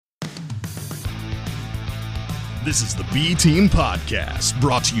This is the B Team Podcast,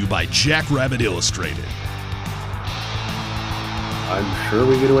 brought to you by Jackrabbit Illustrated. I'm sure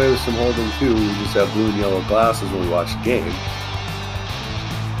we get away with some holding too. We just have blue and yellow glasses when we watch the game.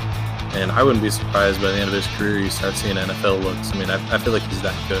 And I wouldn't be surprised by the end of his career you start seeing NFL looks. I mean, I feel like he's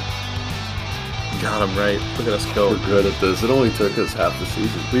that good. Got him right. Look at us go. We're good at this. It only took us half the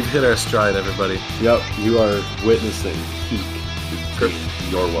season. We've hit our stride, everybody. Yep, you are witnessing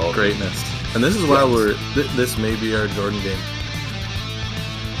your welcome. Greatness. And this is why this may be our Jordan game.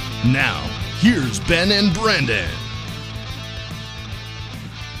 Now, here's Ben and Brendan.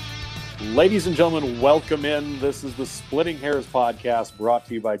 Ladies and gentlemen, welcome in. This is the Splitting Hairs podcast brought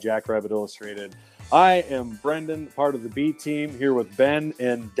to you by Jackrabbit Illustrated. I am Brendan, part of the B team, here with Ben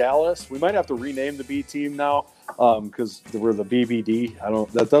in Dallas. We might have to rename the B team now because we're the BBD.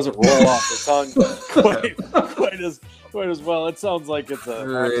 That doesn't roll off the tongue quite as well. It sounds like it's a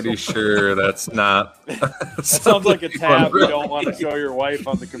pretty sure that's not. It sounds like a tab you don't want to show your wife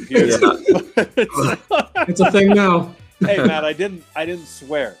on the computer. Yeah. It's a thing now. Hey Matt, I didn't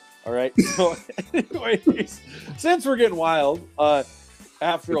swear. All right. So, anyways, since we're getting wild,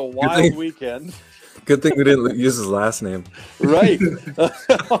 after a wild weekend. Good thing we didn't use his last name. Right.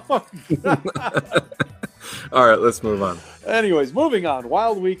 All right, let's move on. Anyways, moving on.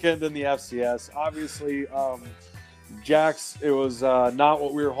 Wild weekend in the FCS. Obviously, Jax, it was not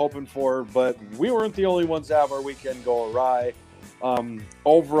what we were hoping for, but we weren't the only ones to have our weekend go awry.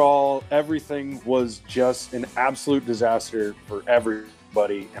 Overall, everything was just an absolute disaster for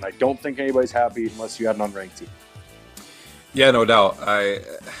everybody, and I don't think anybody's happy unless you had an unranked team. Yeah, no doubt.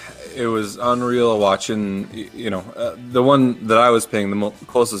 It was unreal watching, the one that I was paying the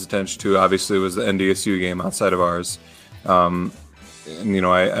closest attention to, obviously, was the NDSU game outside of ours. And,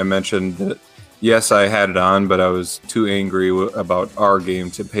 I mentioned that, yes, I had it on, but I was too angry about our game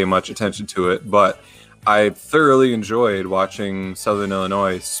to pay much attention to it. But I thoroughly enjoyed watching Southern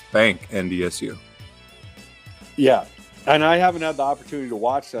Illinois spank NDSU. Yeah, and I haven't had the opportunity to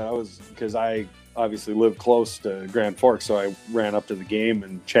watch that. Because I obviously live close to Grand Forks, so I ran up to the game,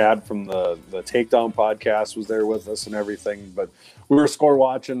 and Chad from the Takedown podcast was there with us and everything. But we were score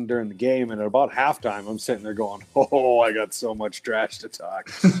watching during the game, and at about halftime, I'm sitting there going, "Oh, I got so much trash to talk."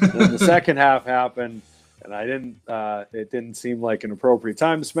 And then the second half happened, and it didn't seem like an appropriate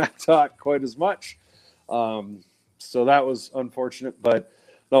time to smack talk quite as much. So that was unfortunate, but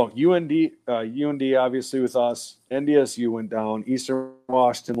no, UND obviously with us, NDSU went down, Eastern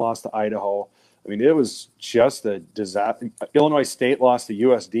Washington lost to Idaho. I mean, it was just a disaster. Illinois State lost to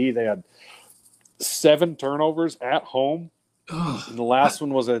USD. They had 7 turnovers at home. And the last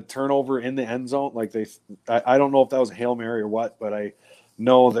one was a turnover in the end zone. I don't know if that was a Hail Mary or what, but I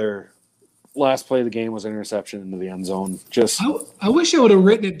know their last play of the game was an interception into the end zone. I wish I would have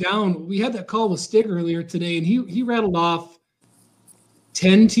written it down. We had that call with Stig earlier today, and he rattled off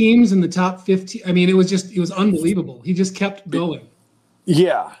 10 teams in the top 15. I mean, it was unbelievable. He just kept going.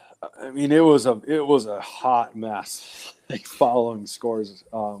 Yeah. I mean, it was a hot mess following scores.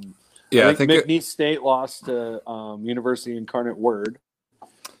 I think McNeese State lost to University Incarnate Word,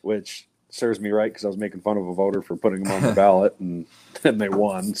 which serves me right because I was making fun of a voter for putting them on the ballot, and they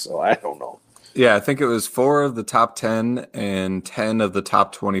won. So I don't know. Yeah, I think it was 4 of the top 10 and 10 of the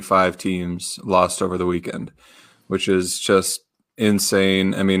top 25 teams lost over the weekend, which is just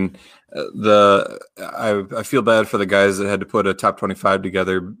insane. I mean, I feel bad for the guys that had to put a top 25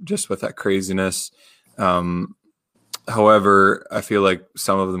 together just with that craziness. However, I feel like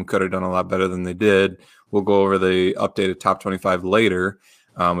some of them could have done a lot better than they did. We'll go over the updated top 25 later.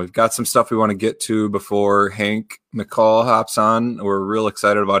 We've got some stuff we want to get to before Hank McCall hops on. We're real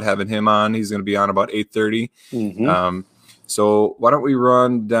excited about having him on. He's going to be on about 8:30. Mm-hmm. So why don't we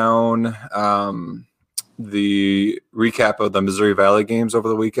run down the recap of the Missouri Valley games over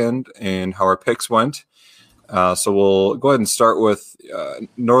the weekend and how our picks went. So we'll go ahead and start with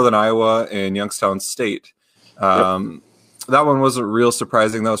Northern Iowa and Youngstown State. That one wasn't real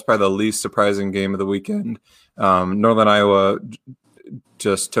surprising. That was probably the least surprising game of the weekend. Northern Iowa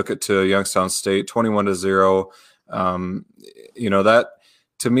just took it to Youngstown State 21-0. That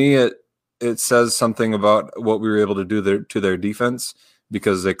to me, it says something about what we were able to do to their defense,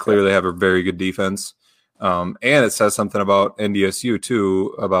 because they clearly have a very good defense. And it says something about NDSU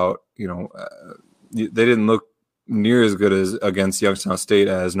too, about, they didn't look near as good as against Youngstown State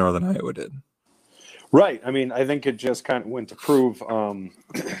as Northern Iowa did. Right. I mean, I think it just kind of went to prove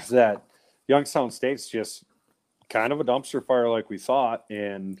that Youngstown State's just kind of a dumpster fire like we thought.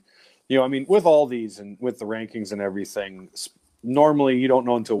 And, with all these and with the rankings and everything, normally you don't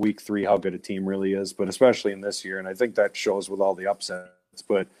know until week 3 how good a team really is, but especially in this year. And I think that shows with all the upsets.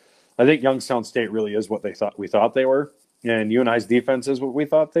 But I think Youngstown State really is what we thought they were, and UNI's defense is what we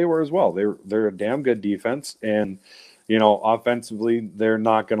thought they were as well. They're a damn good defense, and offensively they're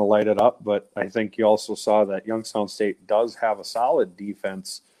not going to light it up. But I think you also saw that Youngstown State does have a solid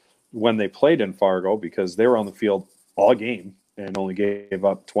defense when they played in Fargo, because they were on the field all game and only gave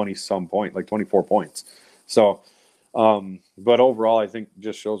up 20-some points, like 24 points. So, but overall, I think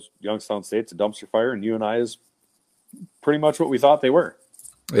just shows Youngstown State's a dumpster fire, and UNI is pretty much what we thought they were.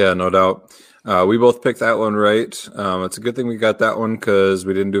 Yeah, no doubt. We both picked that one right. It's a good thing we got that one because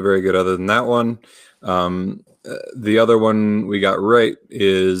we didn't do very good other than that one. The other one we got right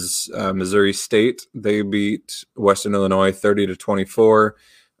is Missouri State. They beat Western Illinois 30-24.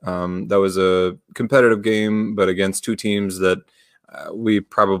 That was a competitive game, but against two teams that we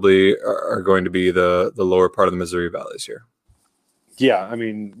probably are going to be the lower part of the Missouri Valley this year. Yeah, I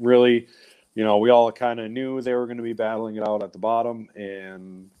mean, really, we all kind of knew they were going to be battling it out at the bottom,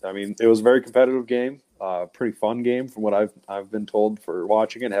 and I mean, it was a very competitive game, pretty fun game from what I've been told for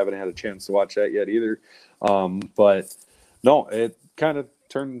watching it. Haven't had a chance to watch that yet either, but no, it kind of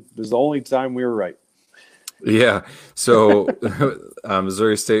turned. This is the only time we were right. Yeah, so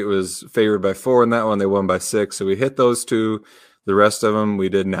Missouri State was favored by 4 in that one. They won by 6, so we hit those two. The rest of them we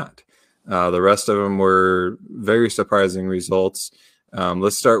did not. The rest of them were very surprising results.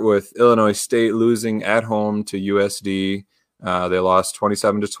 Let's start with Illinois State losing at home to USD. They lost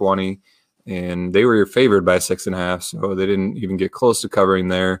 27-20, and they were favored by 6.5, so they didn't even get close to covering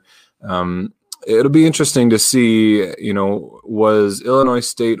there. It'll be interesting to see, was Illinois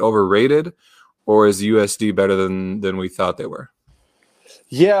State overrated, or is USD better than we thought they were?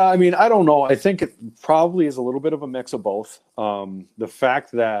 Yeah, I mean, I don't know. I think it probably is a little bit of a mix of both. The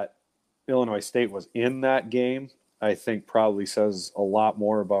fact that Illinois State was in that game, I think probably says a lot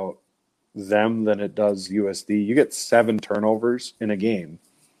more about them than it does USD. You get 7 turnovers in a game.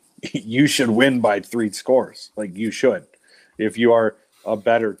 You should win by 3 scores. Like, you should. If you are a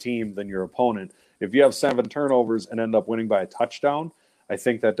better team than your opponent. If you have 7 turnovers and end up winning by a touchdown, I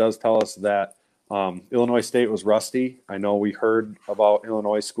think that does tell us that Illinois State was rusty. I know we heard about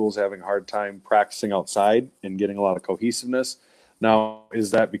Illinois schools having a hard time practicing outside and getting a lot of cohesiveness. Now,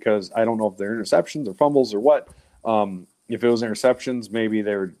 is that because I don't know if they're interceptions or fumbles or what? If it was interceptions, maybe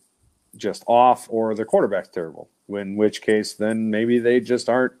they're just off or their quarterback's terrible, in which case then maybe they just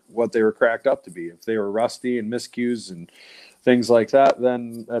aren't what they were cracked up to be. If they were rusty and miscues and things like that,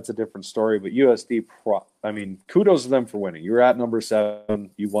 then that's a different story. But USD, kudos to them for winning. You were at number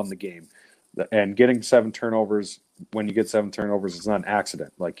 7. You won the game. And getting 7 turnovers, when you get 7 turnovers, it's not an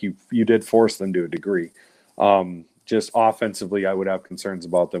accident. Like, you did force them to a degree. Just offensively, I would have concerns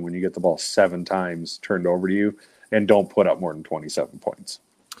about them when you get the ball 7 times turned over to you and don't put up more than 27 points.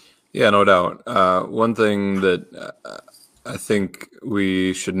 Yeah, no doubt. One thing that I think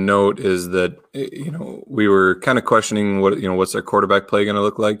we should note is that, we were kind of questioning what's their quarterback play going to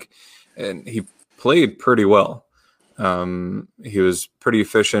look like. And he played pretty well. He was pretty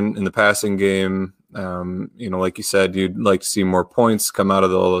efficient in the passing game. Like you said, you'd like to see more points come out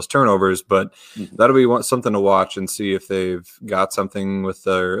of all those turnovers, but that'll be something to watch and see if they've got something with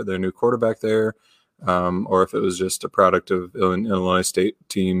their new quarterback there, or if it was just a product of Illinois State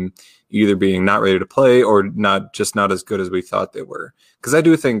team either being not ready to play or not as good as we thought they were. Because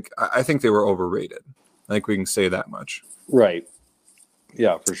I think they were overrated. I think we can say that much. Right.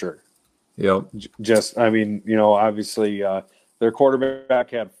 Yeah, for sure. Yep. Obviously their quarterback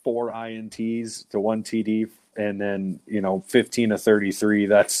had 4 INTs to 1 TD, and then 15 of 33.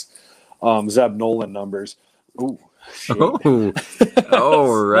 That's Zeb Nolan numbers. Ooh.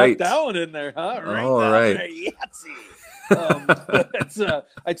 Oh, right. That one in there, huh? Right. All right.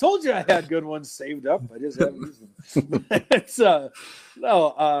 I told you I had good ones saved up. I just haven't used them.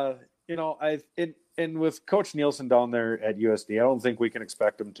 And with Coach Nielsen down there at USD, I don't think we can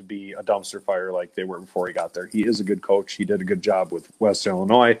expect him to be a dumpster fire like they were before he got there. He is a good coach. He did a good job with Western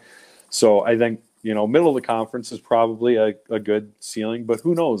Illinois. So I think, middle of the conference is probably a good ceiling, but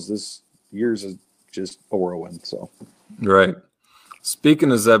who knows? This year's is just a whirlwind. So, right.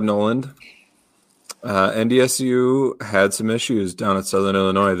 Speaking of Zeb Noland, NDSU had some issues down at Southern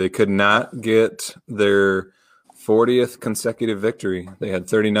Illinois. They could not get their 40th consecutive victory. They had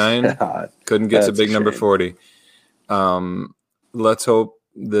 39. Couldn't get to big number 40. Let's hope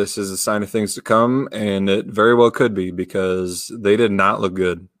this is a sign of things to come, and it very well could be, because they did not look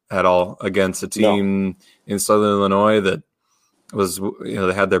good at all against a team in Southern Illinois that was,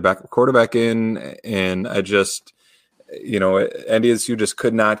 they had their backup quarterback in, and I just, NDSU just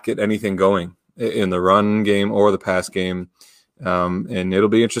could not get anything going in the run game or the pass game. And it'll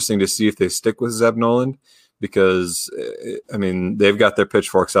be interesting to see if they stick with Zeb Noland, because I mean they've got their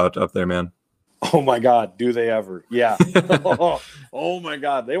pitchforks out up there, man. Oh my God, do they ever? Yeah. Oh my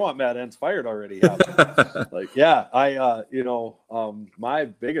God, they want Matt Entz fired already. My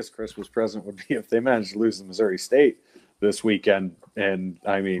biggest Christmas present would be if they managed to lose to Missouri State this weekend. And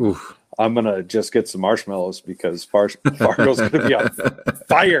I mean, oof. I'm gonna just get some marshmallows because Fargo's gonna be on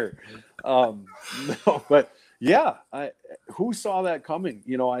fire. But yeah, who saw that coming?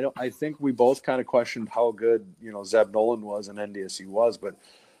 I think we both kind of questioned how good Zeb Noland was and NDSU was, but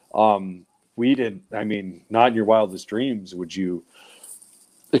we didn't. I mean, not in your wildest dreams would you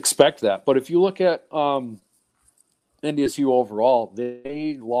expect that. But if you look at NDSU overall,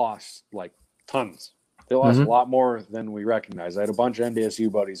 they lost like tons. They lost a lot more than we recognize. I had a bunch of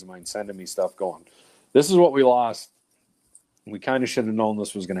NDSU buddies of mine sending me stuff going, this is what we lost. We kind of should have known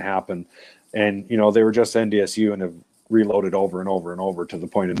this was going to happen. And, they were just NDSU and have reloaded over and over and over to the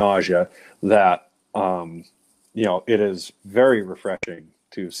point of nausea that, it is very refreshing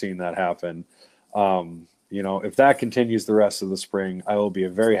to have seen that happen. If that continues the rest of the spring, I will be a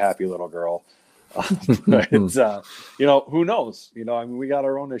very happy little girl. But who knows? We got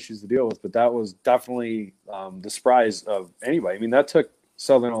our own issues to deal with, but that was definitely the surprise of anybody. I mean, that took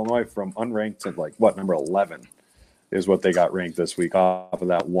Southern Illinois from unranked to number 11 is what they got ranked this week off of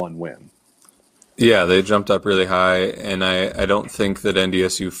that one win. Yeah, they jumped up really high, and I don't think that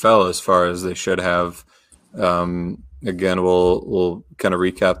NDSU fell as far as they should have. Again, we'll kind of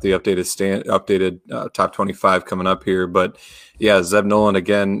recap the updated top 25 coming up here. But yeah, Zeb Noland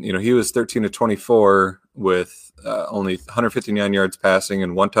again. He was 13-24 with only 159 yards passing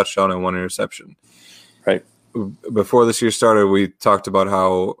and 1 touchdown and 1 interception. Right. Before this year started, we talked about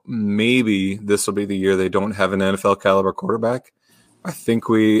how maybe this will be the year they don't have an NFL caliber quarterback. I think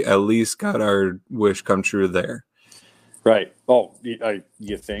we at least got our wish come true there. Right. Oh,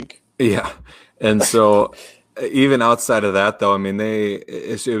 you think? Yeah. And so even outside of that, though, I mean,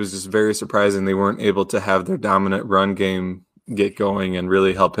 it was just very surprising they weren't able to have their dominant run game get going and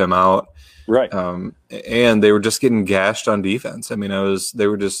really help him out. Right. And they were just getting gashed on defense. I mean, SIU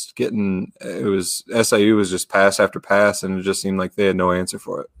was just pass after pass, and it just seemed like they had no answer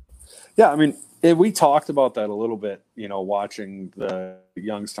for it. Yeah. I mean, we talked about that a little bit, watching the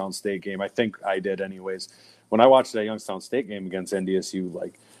Youngstown State game. I think I did anyways. When I watched that Youngstown State game against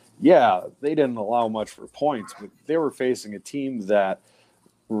NDSU, yeah, they didn't allow much for points, but they were facing a team that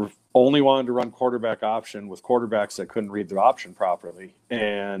only wanted to run quarterback option with quarterbacks that couldn't read the option properly.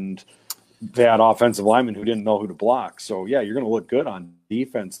 And they had offensive linemen who didn't know who to block. So, yeah, you're going to look good on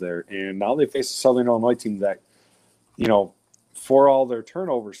defense there. And now they face a Southern Illinois team that, for all their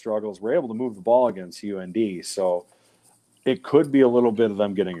turnover struggles, were able to move the ball against UND. So it could be a little bit of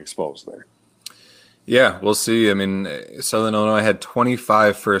them getting exposed there. Yeah, we'll see. I mean, Southern Illinois had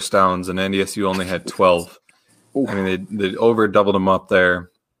 25 first downs, and NDSU only had 12. Ooh. I mean, they over doubled them up there.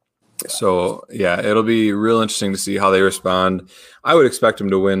 Yeah. So, yeah, it'll be real interesting to see how they respond. I would expect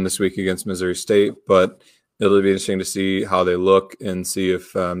them to win this week against Missouri State, but it'll be interesting to see how they look and see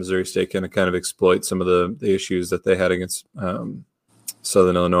if Missouri State can kind of exploit some of the issues that they had against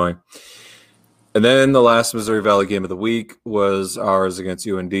Southern Illinois. And then the last Missouri Valley game of the week was ours against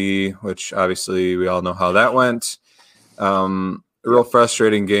UND, which obviously we all know how that went. A real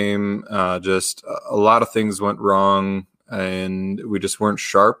frustrating game. Just a lot of things went wrong, and we just weren't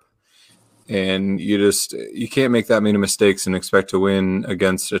sharp. And you can't make that many mistakes and expect to win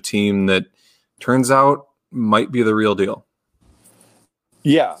against a team that turns out might be the real deal.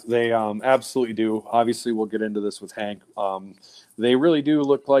 Yeah, they absolutely do. Obviously, we'll get into this with Hank. They really do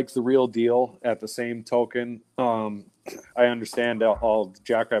look like the real deal. At the same token, I understand all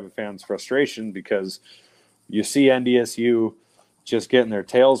Jackrabbit fans' frustration because you see NDSU just getting their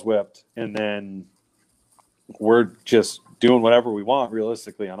tails whipped, and then we're just doing whatever we want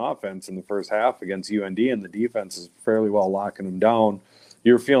realistically on offense in the first half against UND, and the defense is fairly well locking them down.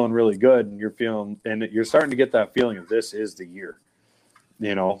 You're feeling really good, and you're starting to get that feeling of this is the year.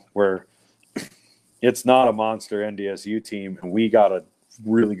 Where it's not a monster NDSU team, and we got a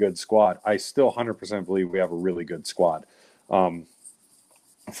really good squad. I still 100% believe we have a really good squad.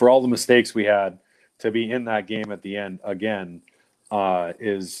 For all the mistakes we had, to be in that game at the end again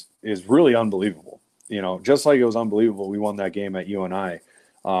is really unbelievable. Just like it was unbelievable we won that game at UNI.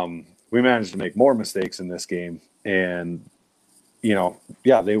 We managed to make more mistakes in this game, and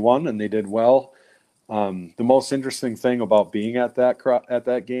they won and they did well. The most interesting thing about being at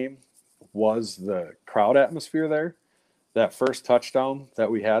that game was the crowd atmosphere there. That first touchdown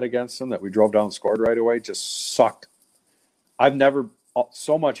that we had against them that we drove down and scored right away just sucked. I've never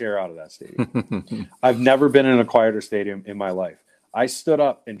so much air out of that stadium. I've never been in a quieter stadium in my life. I stood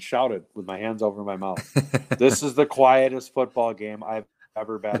up and shouted with my hands over my mouth, "This is the quietest football game I've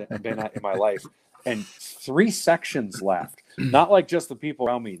ever been at in my life." And 3 sections left. Not like just the people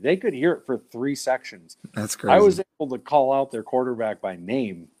around me. They could hear it for 3 sections. That's crazy. I was able to call out their quarterback by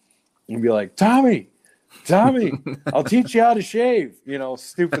name and be like, Tommy, I'll teach you how to shave.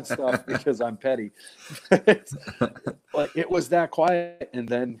 Stupid stuff because I'm petty. But it was that quiet. And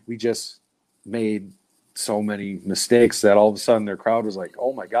then we just made so many mistakes that all of a sudden their crowd was like,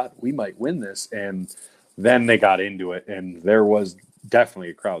 oh, my God, we might win this. And then they got into it. And there was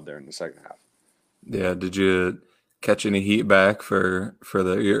definitely a crowd there in the second half. Yeah. Did you catch any heat back for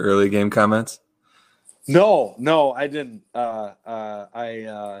your early game comments? No, I didn't.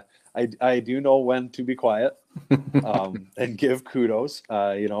 I do know when to be quiet and give kudos.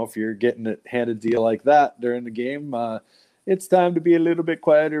 If you're getting it handed to you like that during the game, it's time to be a little bit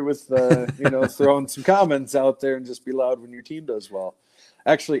quieter with, throwing some comments out there and just be loud when your team does well.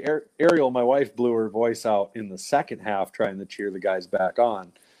 Actually, Ariel, my wife, blew her voice out in the second half trying to cheer the guys back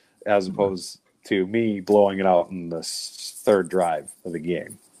on, as opposed to me blowing it out in the third drive of the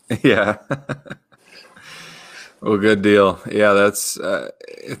game. Yeah. Well, good deal. Yeah, that's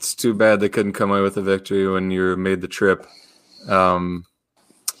it's too bad they couldn't come away with a victory when you made the trip. But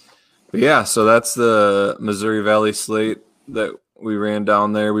yeah, so that's the Missouri Valley slate that we ran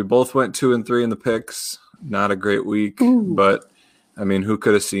down there. We both went 2-3 in the picks. Not a great week, but I mean, who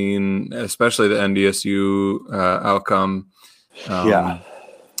could have seen, especially the NDSU outcome?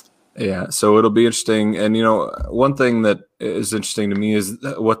 Yeah, so it'll be interesting. And, one thing that is interesting to me is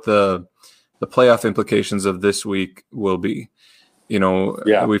what the playoff implications of this week will be.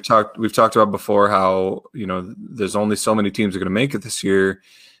 We've talked about before how, there's only so many teams that are going to make it this year.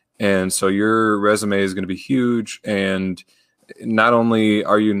 And so your resume is going to be huge. And not only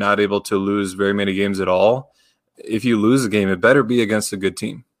are you not able to lose very many games at all, if you lose a game, it better be against a good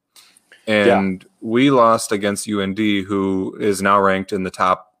team. And we lost against UND, who is now ranked in the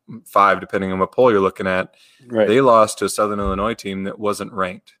top 5, depending on what poll you're looking at. Right. They lost to a Southern Illinois team that wasn't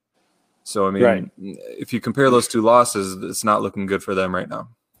ranked. So, I mean, if you compare those 2 losses, it's not looking good for them right now.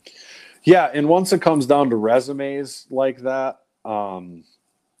 Yeah, and once it comes down to resumes like that,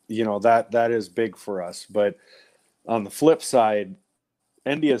 that is big for us. But on the flip side,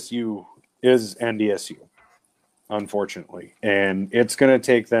 NDSU is NDSU, unfortunately. And it's going to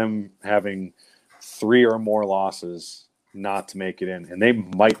take them having 3 or more losses not to make it in. And they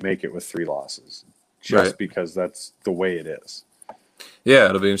might make it with 3 losses just because that's the way it is. Yeah,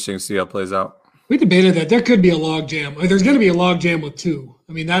 it'll be interesting to see how it plays out. We debated that. There could be a log jam. There's going to be a log jam with 2.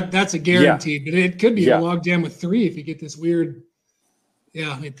 I mean, that's a guaranteed. But it could be a log jam with 3 if you get this weird.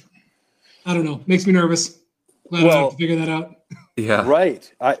 Yeah, I don't know. Makes me nervous. Glad I have to figure that out. Yeah. Right.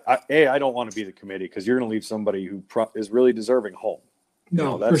 I don't want to be the committee because you're going to leave somebody who is really deserving home.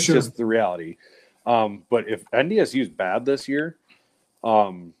 No, that's for sure. just the reality. But if NDSU is bad this year,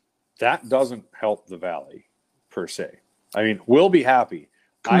 that doesn't help the Valley per se. I mean, we'll be happy.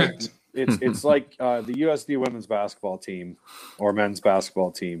 Correct. It's like the USD women's basketball team or men's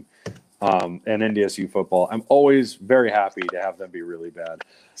basketball team and NDSU football. I'm always very happy to have them be really bad.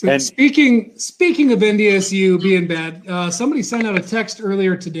 So and speaking of NDSU being bad, somebody sent out a text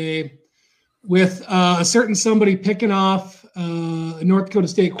earlier today with a certain somebody picking off a North Dakota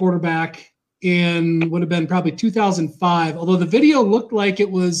State quarterback in would have been probably 2005. Although the video looked like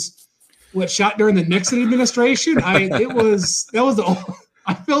it was shot during the Nixon administration. I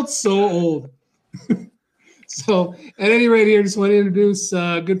felt so old. So at any rate here, just want to introduce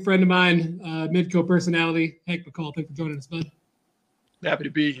a good friend of mine, Midco personality, Hank McCall. Thanks for joining us, bud. Happy to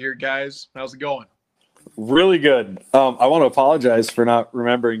be here, guys. How's it going? Really good. I want to apologize for not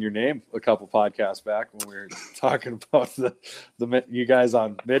remembering your name a couple podcasts back when we were talking about the you guys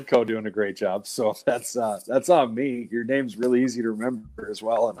on Midco doing a great job. So that's on me. Your name's really easy to remember as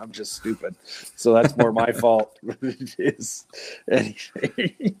well, and I'm just stupid. So that's more my fault than it is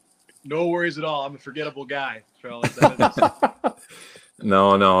anything. No worries at all. I'm a forgettable guy, fellas.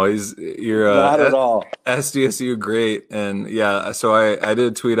 No, you're not at all. SDSU great. And yeah, so I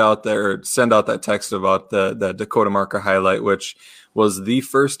did tweet out there, send out that text about the Dakota Marker highlight, which was the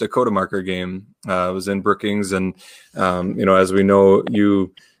first Dakota Marker game. It was in Brookings. And, as we know,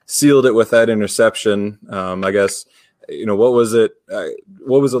 you sealed it with that interception. I guess, what was it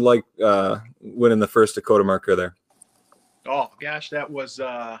like winning the first Dakota Marker there? Oh gosh, that was,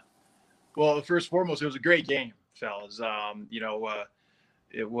 well, first and foremost, it was a great game, fellas.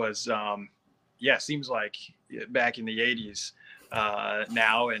 It was, seems like back in the 80s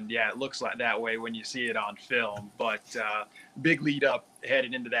now. And yeah, it looks like that way when you see it on film. But big lead up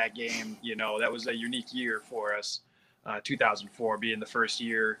headed into that game. That was a unique year for us. 2004 being the first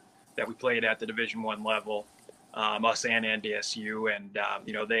year that we played at the Division I level, us and NDSU, and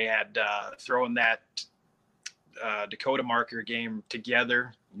they had thrown that Dakota Marker game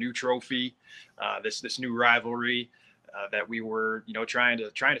together, new trophy, this new rivalry that we were trying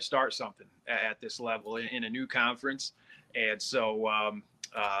to start something at this level in a new conference, and so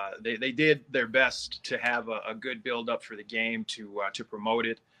they did their best to have a good build up for the game to promote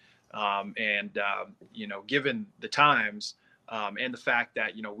it, and given the times and the fact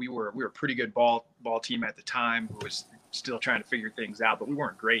that we were a pretty good ball team at the time who was still trying to figure things out, but we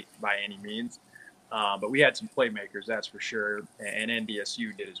weren't great by any means. But we had some playmakers, that's for sure, and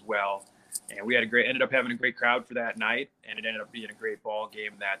NDSU did as well. And we ended up having a great crowd for that night, and it ended up being a great ball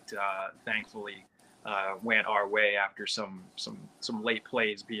game that thankfully went our way after some late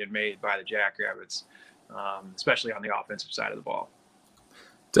plays being made by the Jackrabbits, especially on the offensive side of the ball.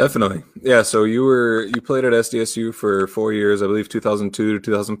 Definitely. Yeah. So you played at SDSU for 4 years, I believe 2002 to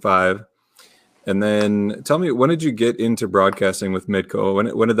 2005. And then tell me, when did you get into broadcasting with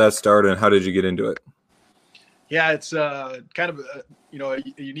Midco? When did that start, and how did you get into it? Yeah, it's kind of a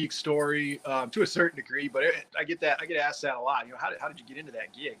unique story to a certain degree, but I get asked that a lot. How did you get into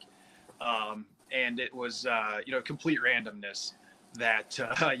that gig? And it was complete randomness. That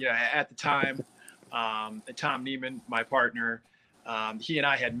at the time, Tom Neiman, my partner, he and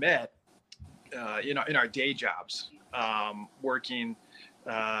I had met in our day jobs, working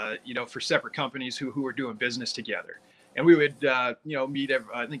for separate companies who were doing business together. And we would, meet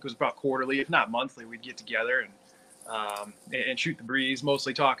I think it was about quarterly, if not monthly, we'd get together and shoot the breeze,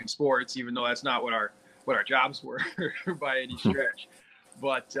 mostly talking sports, even though that's not what our jobs were by any stretch.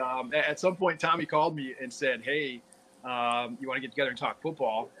 But at some point, Tommy called me and said, "Hey, you want to get together and talk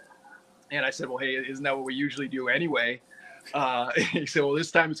football?" And I said, "Well, hey, isn't that what we usually do anyway?" He said, "Well,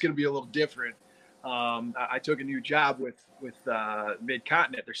 this time it's going to be a little different. I took a new job with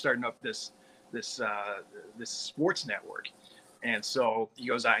Mid-Continent. They're starting up this sports network, and so he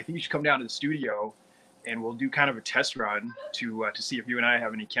goes, I think you should come down to the studio, and we'll do kind of a test run to see if you and I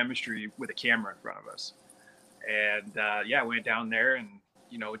have any chemistry with a camera in front of us." And I went down there, and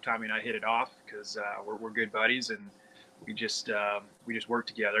Tommy and I hit it off because we're good buddies, and we just worked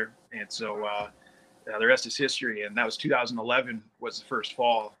together, and so the rest is history. And that was 2011 was the first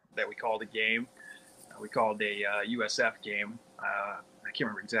fall that we called a game. We called a USF game. I can't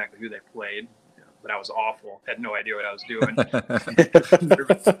remember exactly who they played, but I was awful. Had no idea what I was doing.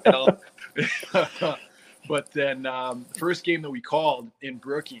 But then the first game that we called in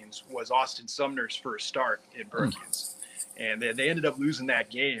Brookings was Austin Sumner's first start in Brookings. And they ended up losing that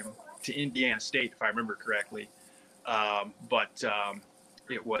game to Indiana State, if I remember correctly. But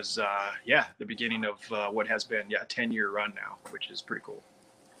it was, the beginning of what has been a 10-year run now, which is pretty cool.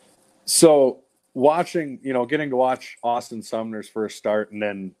 So watching, getting to watch Austin Sumner's first start, and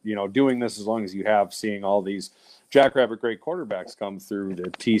then, doing this as long as you have, seeing all these Jackrabbit great quarterbacks come through to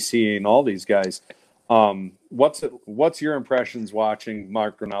TC and all these guys. What's your impressions watching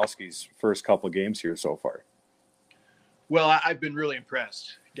Mark Gronowski's first couple of games here so far? Well, I've been really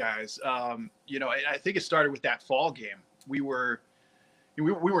impressed, guys. I think it started with that fall game. We weren't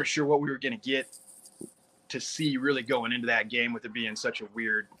sure what we were going to get to see really going into that game, with it being such a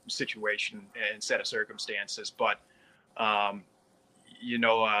weird situation and set of circumstances. But,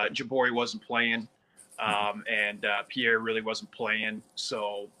 Jabori wasn't playing, and Pierre really wasn't playing.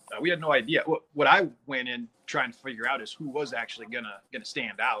 So we had no idea. What I went in trying to figure out is who was actually gonna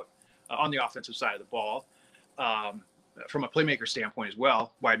stand out on the offensive side of the ball. From a playmaker standpoint as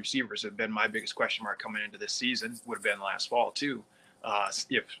well, wide receivers have been my biggest question mark coming into this season. Would have been last fall too,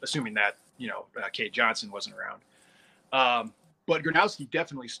 assuming that Kate Johnson wasn't around. But Gronowski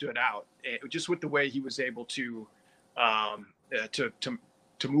definitely stood out, just with the way he was able to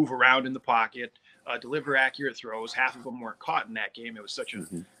move around in the pocket, deliver accurate throws. Half of them weren't caught in that game. It was such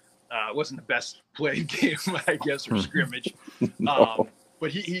it wasn't the best played game, I guess, or scrimmage. No. But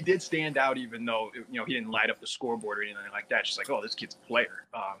he did stand out, even though he didn't light up the scoreboard or anything like that. Just like, oh, this kid's a player,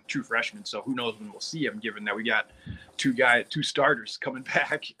 true freshman. So who knows when we'll see him? Given that we got two starters coming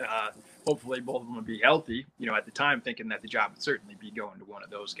back, hopefully both of them will be healthy. At the time, thinking that the job would certainly be going to one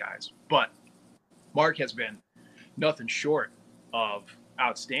of those guys. But Mark has been nothing short of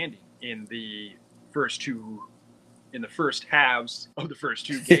outstanding in the first halves of the first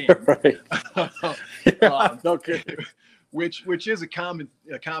two games. No kidding. Which is a common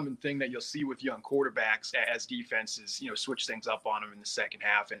thing that you'll see with young quarterbacks as defenses, switch things up on them in the second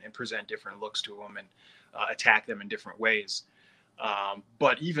half and present different looks to them and attack them in different ways.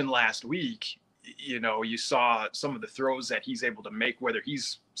 But even last week, you saw some of the throws that he's able to make, whether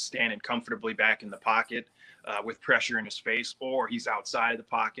he's standing comfortably back in the pocket with pressure in his face, or he's outside of the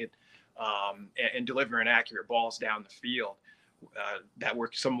pocket and delivering accurate balls down the field that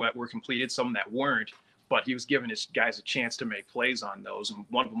were completed, some that weren't. But he was giving his guys a chance to make plays on those. And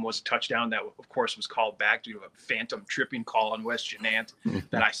one of them was a touchdown that, of course, was called back due to a phantom tripping call on West Genant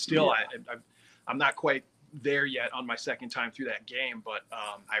that I still, I'm not quite there yet on my second time through that game. But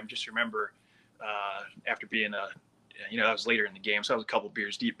I just remember after being that was later in the game, so I was a couple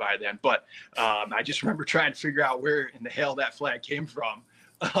beers deep by then. But I just remember trying to figure out where in the hell that flag came from.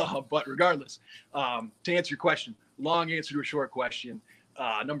 But regardless, to answer your question, long answer to a short question,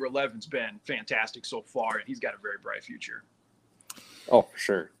 number 11's been fantastic so far, and he's got a very bright future. Oh, for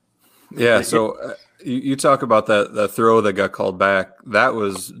sure. Yeah, so you talk about that throw that got called back. That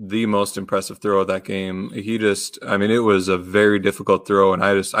was the most impressive throw of that game. It was a very difficult throw, and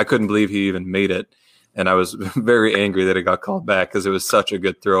I couldn't believe he even made it. And I was very angry that it got called back because it was such a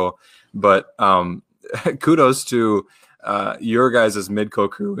good throw. But kudos to your guys' Midco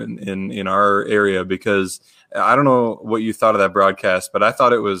crew in our area, because I don't know what you thought of that broadcast, but I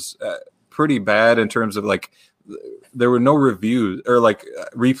thought it was pretty bad in terms of like there were no reviews or like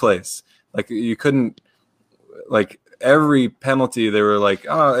replays. Like you couldn't, like every penalty they were like,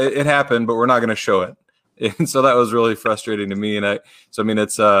 oh, it happened, but we're not going to show it. And so that was really frustrating to me. And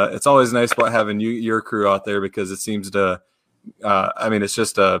it's always nice about having your crew out there, because it seems to, it's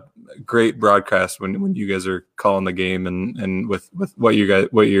just a great broadcast when you guys are calling the game and with what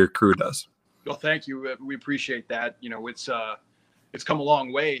your crew does. Well, thank you. We appreciate that. It's come a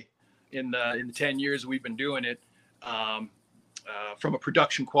long way in the 10 years we've been doing it. From a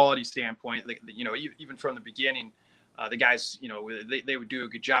production quality standpoint, even from the beginning, the guys, they would do a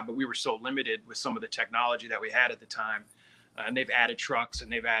good job, but we were so limited with some of the technology that we had at the time. And they've added trucks,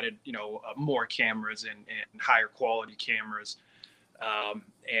 and they've added, more cameras and higher quality cameras. I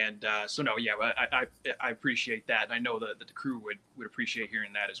appreciate that. And I know that the crew would appreciate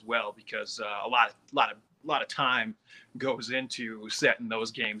hearing that as well, because a lot of time goes into setting those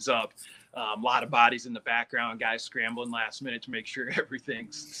games up. A lot of bodies in the background, guys scrambling last minute to make sure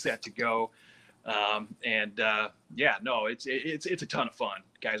everything's set to go. It's a ton of fun,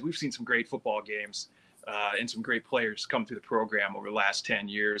 guys. We've seen some great football games and some great players come through the program over the last 10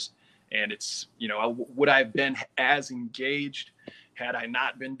 years. And it's, would I have been as engaged had I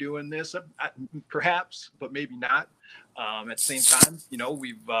not been doing this? Perhaps, but maybe not. At the same time,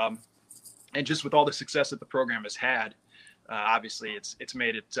 we've, and just with all the success that the program has had, obviously it's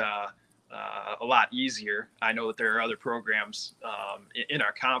made it a lot easier. I know that there are other programs in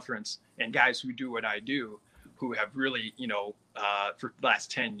our conference and guys who do what I do who have really, for the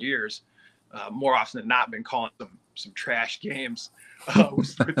last 10 years, more often than not been calling some trash games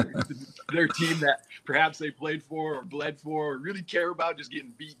with their team that perhaps they played for or bled for or really care about, just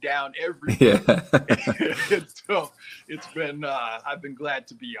getting beat down every week. And so it's been I've been glad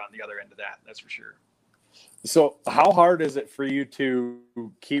to be on the other end of that. That's for sure. So how hard is it for you to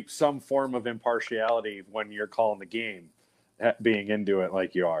keep some form of impartiality when you're calling the game, being into it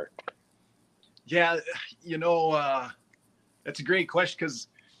like you are? Yeah, that's a great question, because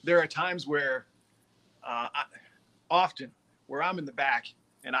there are times where often where I'm in the back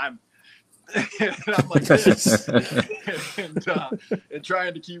and I'm like this and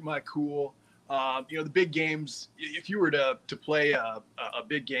trying to keep my cool. The big games, if you were to play a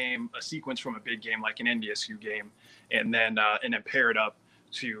big game, a sequence from a big game like an NDSU game, and then pair it up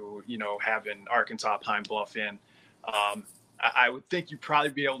to, having Arkansas Pine Bluff in, I would think you'd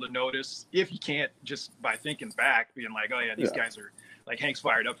probably be able to notice, if you can't just by thinking back, being like, oh yeah, these guys are like, Hank's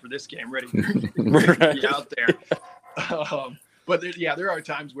fired up for this game, ready to be out there. But there are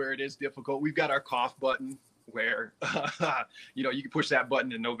times where it is difficult. We've got our cough button where, you can push that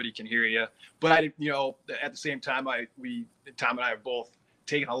button and nobody can hear you. But at the same time, Tom and I have both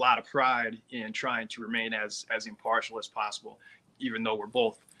taken a lot of pride in trying to remain as impartial as possible, even though we're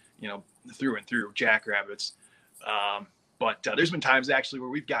both, through and through jackrabbits. But there's been times actually where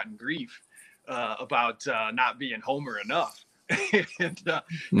we've gotten grief about not being Homer enough. And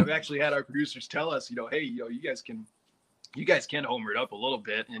I've actually had our producers tell us, hey, you guys can Homer it up a little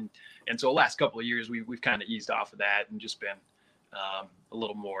bit. And so the last couple of years, we've kind of eased off of that and just been a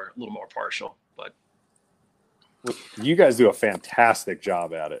little more partial. But you guys do a fantastic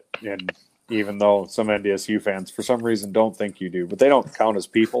job at it. And even though some NDSU fans for some reason don't think you do, but they don't count as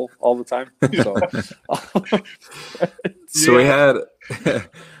people all the time. So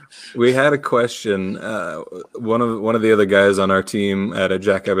we had a question. One of the other guys on our team at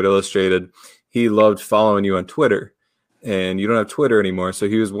Jackrabbit Illustrated, he loved following you on Twitter, and you don't have Twitter anymore. So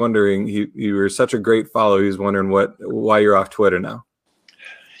he was wondering, you were such a great follow. He was wondering why you're off Twitter now.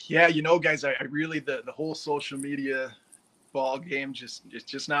 Yeah, guys, I really the whole social media ball game it's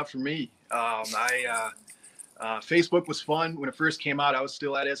just not for me. Facebook was fun when it first came out. I was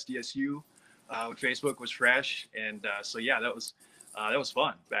still at SDSU when Facebook was fresh, and so yeah, that was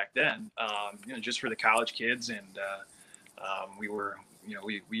fun back then. Just for the college kids, and we were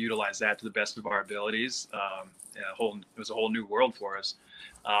we utilized that to the best of our abilities. It was a whole new world for us.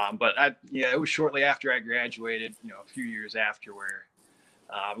 But it was shortly after I graduated, a few years after, where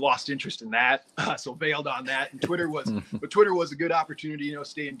lost interest in that, so bailed on that. And Twitter was a good opportunity,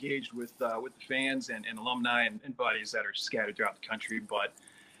 stay engaged with the fans and alumni and buddies that are scattered throughout the country. But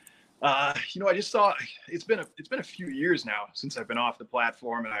I just saw it's been a few years now since I've been off the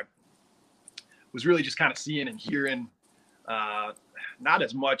platform, and I was really just kind of seeing and hearing not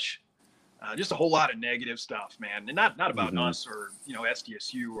as much. Just a whole lot of negative stuff, man, and not about us or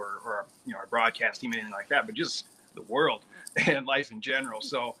SDSU or our broadcast team, anything like that, but just the world and life in general.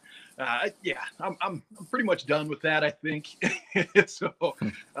 So, I'm pretty much done with that, I think. So,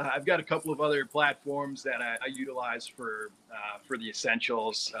 I've got a couple of other platforms that I utilize for the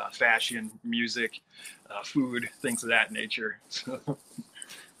essentials, fashion, music, food, things of that nature. So.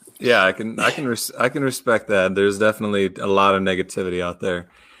 Yeah, I can respect that. There's definitely a lot of negativity out there.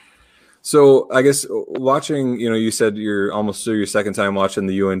 So I guess watching, you said you're almost through your second time watching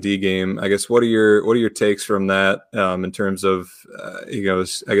the UND game. I guess what are your takes from that in terms of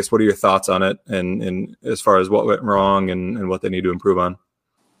I guess what are your thoughts on it and as far as what went wrong and what they need to improve on?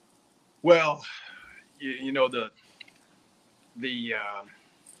 Well, the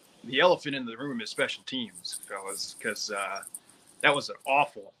elephant in the room is special teams, fellas, because that was an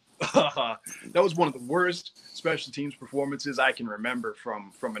awful. That was one of the worst special teams performances I can remember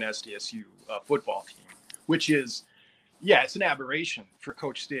from an SDSU football team, which is, it's an aberration for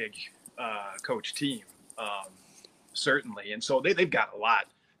Coach Stig, coach team, certainly. And so they've got a lot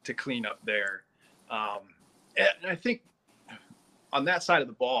to clean up there. And I think on that side of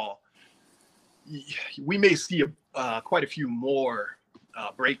the ball, we may see quite a few more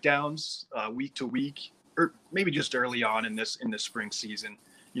breakdowns week to week, or maybe just early on in this spring season.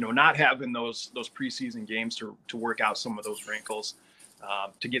 Not having those preseason games to work out some of those wrinkles,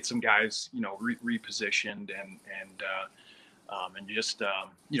 to get some guys, repositioned and just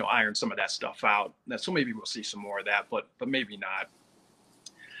iron some of that stuff out. So maybe we'll see some more of that, but maybe not.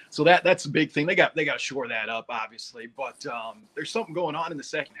 So that's a big thing. They got to shore that up, obviously. But there's something going on in the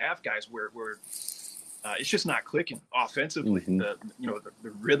second half, guys, where it's just not clicking offensively. Mm-hmm.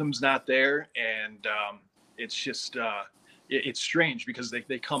 The rhythm's not there, and it's just. It's strange because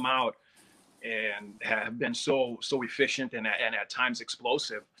they come out and have been so efficient and at times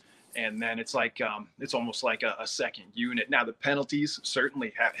explosive, and then it's like it's almost like a second unit. Now the penalties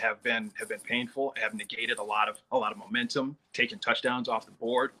certainly have been painful, have negated a lot of momentum, taken touchdowns off the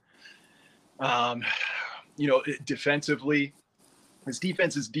board. Defensively, his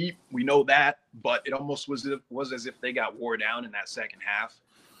defense is deep. We know that, but it almost was as if they got wore down in that second half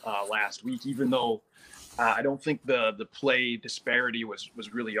last week, even though. I don't think the play disparity was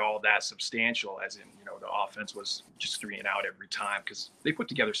really all that substantial, as in, the offense was just 3 and out every time, because they put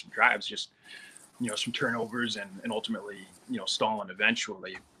together some drives, just, some turnovers and ultimately, stalling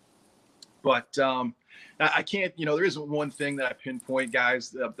eventually. But I can't, there isn't one thing that I pinpoint, guys.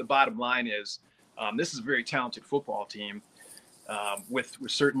 The bottom line is this is a very talented football team with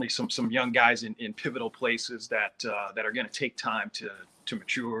certainly some young guys in pivotal places that are going to take time to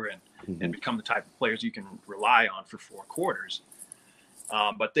mature and become the type of players you can rely on for 4 quarters.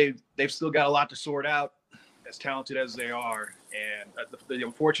 But they've still got a lot to sort out, as talented as they are. And the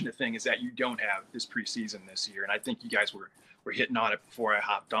unfortunate thing is that you don't have this preseason this year. And I think you guys were hitting on it before I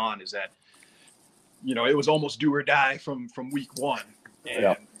hopped on, is that, it was almost do or die from week 1.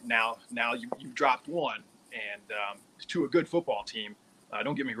 And now you dropped 1 and to a good football team.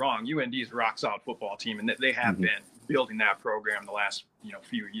 Don't get me wrong, UND is a rock solid football team, and they have been building that program the last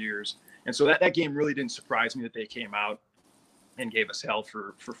few years. And so that game really didn't surprise me that they came out and gave us hell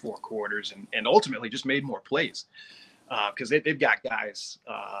for 4 quarters and ultimately just made more plays, because they've got guys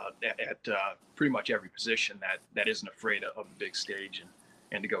at pretty much every position that isn't afraid of the big stage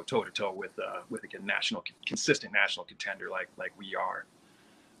and to go toe to toe with a consistent national contender like we are.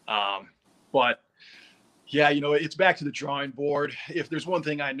 But yeah, it's back to the drawing board. If there's one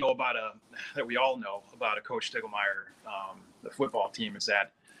thing I know that we all know about a Coach Stiegelmeier, the football team, is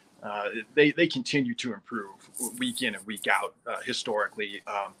that they continue to improve week in and week out. Historically,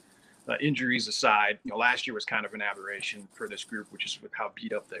 injuries aside, last year was kind of an aberration for this group, which is with how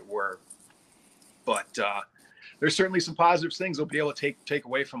beat up they were. But there's certainly some positive things they'll be able to take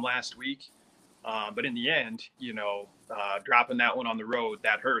away from last week. But in the end, dropping that one on the road,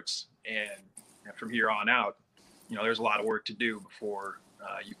 that hurts. And from here on out, there's a lot of work to do before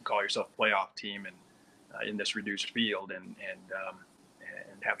you can call yourself a playoff team and in this reduced field and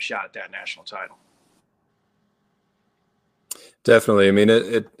have a shot at that national title. Definitely. I mean,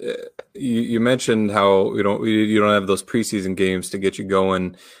 you mentioned how you don't have those preseason games to get you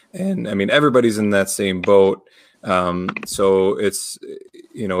going, and I mean everybody's in that same boat. So it's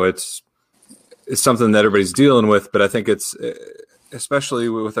something that everybody's dealing with. But I think it's especially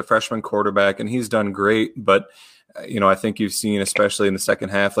with a freshman quarterback, and he's done great. But I think you've seen, especially in the second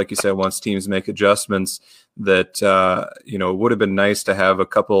half, like you said, once teams make adjustments, that it would have been nice to have a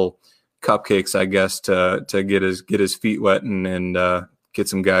couple cupcakes, I guess, to get his feet wet and get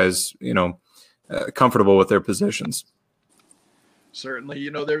some guys, comfortable with their positions. Certainly,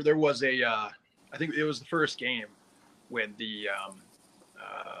 there was I think it was the first game when the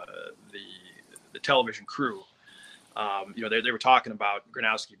television crew, they were talking about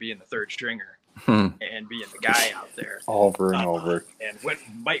Gronowski being the third stringer and being the guy out there over and over. And when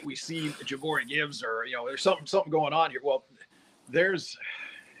might we see Jabari Gibbs or there's something going on here? Well, there's.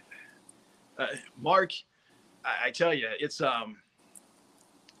 Mark, I tell you, it's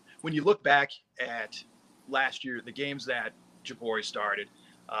when you look back at last year, the games that Jabari started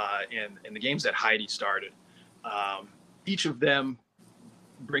and the games that Heide started, each of them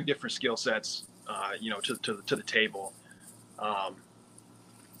bring different skill sets, to the table.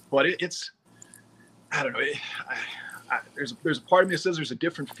 But it's I don't know. There's a part of me that says there's a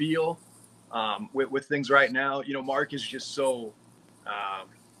different feel with things right now. Mark is just so.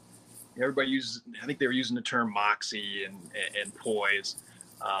 Everybody uses, I think they were using the term moxie and poise,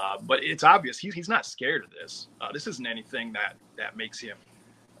 but it's obvious he's not scared of this. This isn't anything that makes him.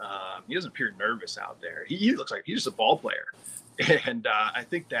 He doesn't appear nervous out there. He looks like he's just a ball player, and I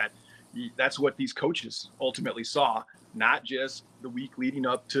think that's what these coaches ultimately saw. Not just the week leading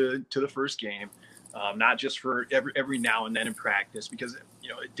up to the first game, not just for every now and then in practice, because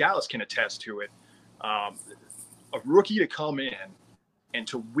Dallas can attest to it. A rookie to come in and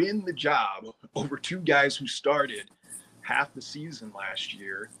to win the job over two guys who started half the season last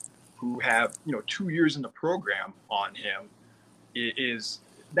year, who have 2 years in the program on him,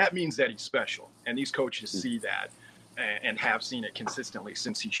 that means that he's special. And these coaches see that and have seen it consistently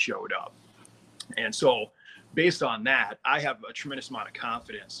since he showed up. And so based on that, I have a tremendous amount of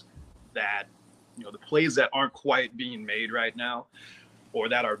confidence that the plays that aren't quite being made right now, or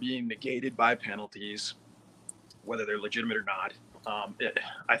that are being negated by penalties, whether they're legitimate or not,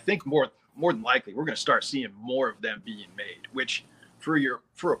 I think more than likely we're going to start seeing more of them being made, which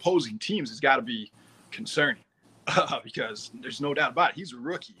for opposing teams has got to be concerning because there's no doubt about it. He's a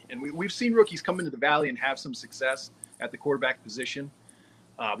rookie, and we've seen rookies come into the Valley and have some success at the quarterback position,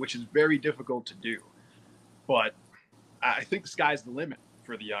 which is very difficult to do. But I think the sky's the limit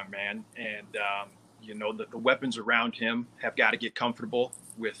for the young man, and the weapons around him have got to get comfortable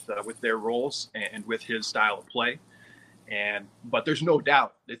with their roles and with his style of play. But there's no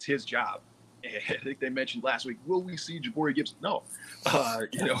doubt it's his job. I think they mentioned last week, will we see Jabari Gibbs? No,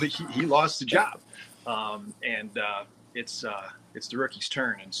 he lost the job. It's the rookie's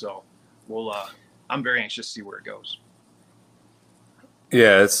turn. And so I'm very anxious to see where it goes.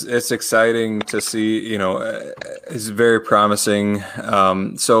 Yeah, it's exciting to see, it's very promising.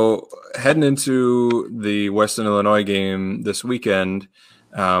 So heading into the Western Illinois game this weekend,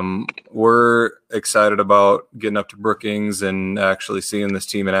 we're excited about getting up to Brookings and actually seeing this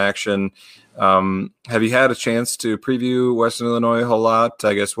team in action. Have you had a chance to preview Western Illinois a whole lot?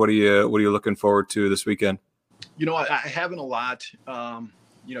 I guess what are you looking forward to this weekend? I haven't a lot.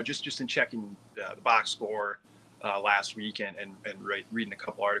 Just in checking the box score last week and reading a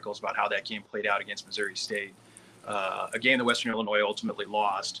couple articles about how that game played out against Missouri State, a game that Western Illinois ultimately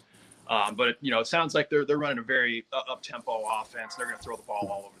lost. But it sounds like they're running a very up-tempo offense. They're going to throw the ball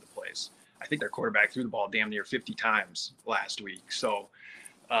all over the place. I think their quarterback threw the ball damn near 50 times last week. So,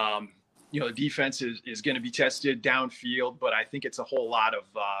 the defense is going to be tested downfield, but I think it's a whole lot of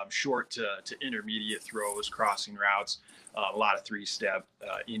short to intermediate throws, crossing routes, a lot of three-step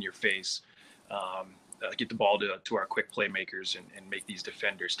in your face. Get the ball to our quick playmakers and make these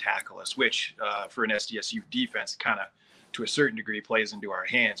defenders tackle us, which for an SDSU defense kind of to a certain degree plays into our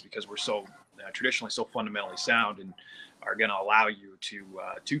hands because we're so traditionally so fundamentally sound and are going to allow you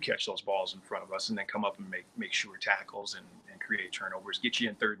to catch those balls in front of us and then come up and make sure tackles and create turnovers, get you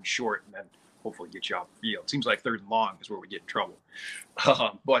in third and short, and then hopefully get you off the field. It seems like third and long is where we get in trouble.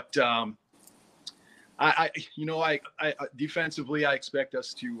 I defensively, I expect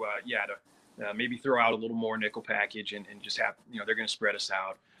us to maybe throw out a little more nickel package and just have, they're going to spread us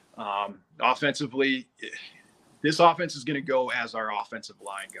out. Offensively, this offense is going to go as our offensive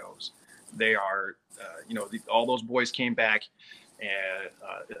line goes. They are, all those boys came back, and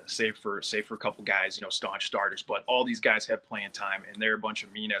save for a couple guys, staunch starters. But all these guys have playing time, and they're a bunch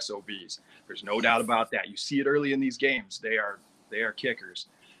of mean SOBs. There's no doubt about that. You see it early in these games. They are kickers.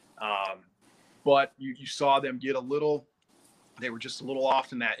 But you saw them get they were just a little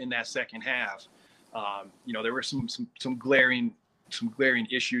off in that second half. There were some glaring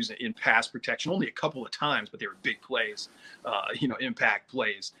issues in pass protection, only a couple of times, but they were big plays, impact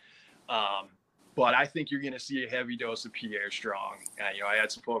plays. But I think you're going to see a heavy dose of Pierre Strong. I had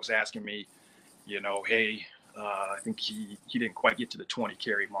some folks asking me, hey, I think he didn't quite get to the 20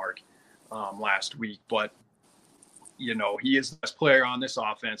 carry mark last week, but he is the best player on this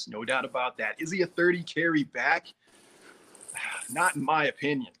offense, no doubt about that. Is he a 30 carry back? Not in my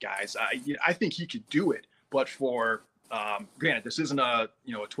opinion, guys. I think he could do it, but for granted, this isn't a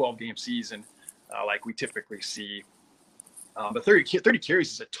 12-game season like we typically see. But 30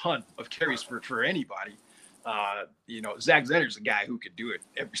 carries is a ton of carries for anybody. Zach Zenner's a guy who could do it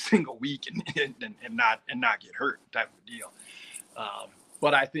every single week and not get hurt, type of deal.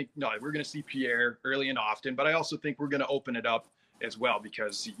 But I think we're going to see Pierre early and often. But I also think we're going to open it up as well,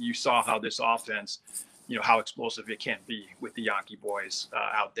 because you saw how this offense, how explosive it can be with the Yankee boys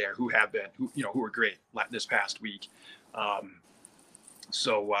out there who were great this past week. We'll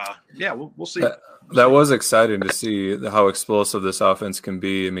see. That was exciting to see how explosive this offense can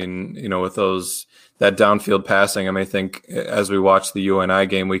be. I mean, with that downfield passing, I think as we watched the UNI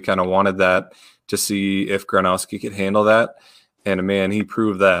game, we kind of wanted that to see if Gronowski could handle that. And man, he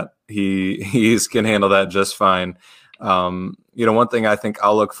proved that he can handle that just fine. One thing I think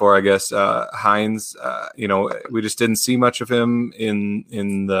I'll look for, I guess, Hines, we just didn't see much of him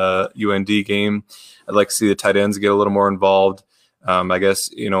in the UND game. I'd like to see the tight ends get a little more involved. I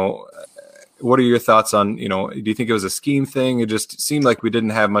guess, what are your thoughts on, do you think it was a scheme thing? It just seemed like we didn't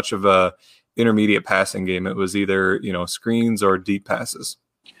have much of a intermediate passing game. It was either, screens or deep passes.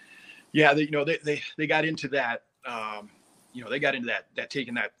 Yeah. They got into that, they got into that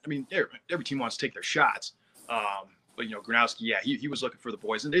taking that. I mean, every team wants to take their shots. But Gronowski, he was looking for the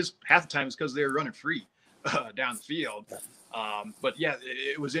boys, and half the time it's because they were running free down the field. But yeah,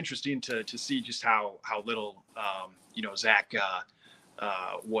 it was interesting to see just how little Zach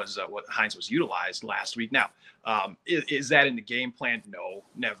what Hines was utilized last week. Now, is that in the game plan? No,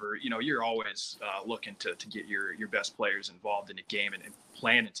 never. You're always looking to get your best players involved in the game and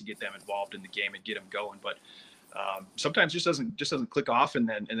planning to get them involved in the game and get them going. But sometimes just doesn't click off, and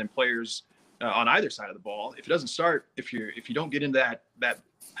then players on either side of the ball, if it doesn't start, if you don't get into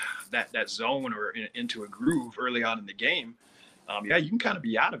that zone or into a groove early on in the game, you can kind of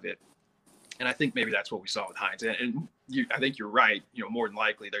be out of it. And I think maybe that's what we saw with Hines. And I think you're right. More than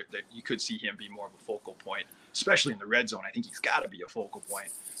likely that you could see him be more of a focal point, especially in the red zone. I think he's got to be a focal point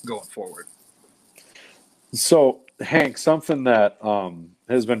going forward. So, Hank, something that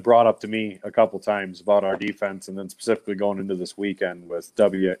has been brought up to me a couple times about our defense, and then specifically going into this weekend with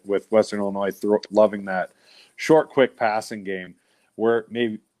Western Illinois loving that short, quick passing game, where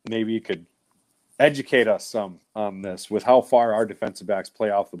maybe you could educate us some on this with how far our defensive backs play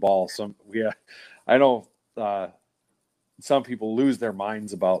off the ball. I know some people lose their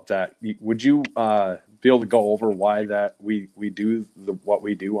minds about that. Would you be able to go over why that we do what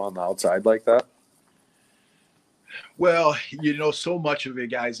we do on the outside like that? Well, so much of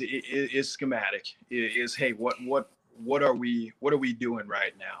it, guys, is schematic. It is, hey, what are we doing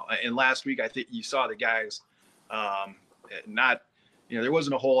right now? And last week, I think you saw the guys there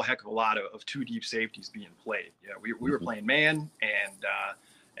wasn't a whole heck of a lot of two deep safeties being played. We were playing man and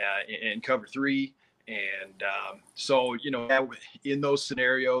in cover three. And so, in those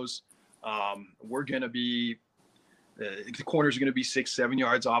scenarios, we're going to be the corners are going to be 6-7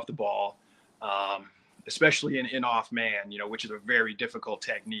 yards off the ball, especially in off man, which is a very difficult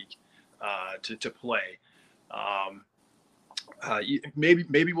technique to play.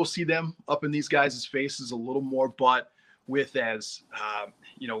 Maybe we'll see them up in these guys' faces a little more, but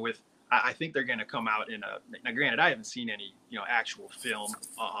I think they're going to come out now granted, I haven't seen any, actual film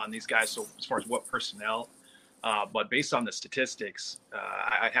on these guys. So as far as what personnel, but based on the statistics,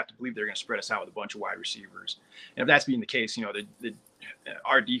 I have to believe they're going to spread us out with a bunch of wide receivers. And if that's being the case,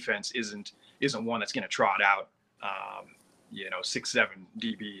 our defense isn't one that's going to trot out, 6-7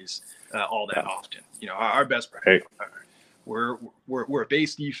 DBs all that often. Our best player. We're a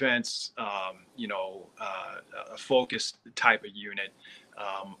base defense, a focused type of unit,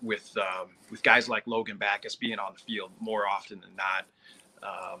 with guys like Logan Backus being on the field more often than not,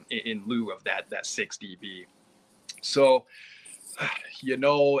 in lieu of that 6 DB. So,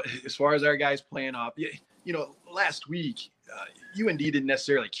 As far as our guys playing off, last week, UND didn't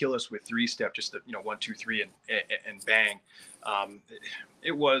necessarily kill us with 3-step, just 1, 2, 3 and bang.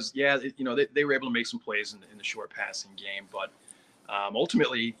 It was, they were able to make some plays in the short passing game, but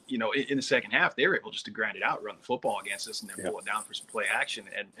ultimately, in the second half, they were able just to grind it out, run the football against us, and then pull it down for some play action,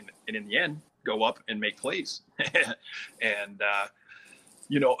 and in the end, go up and make plays. And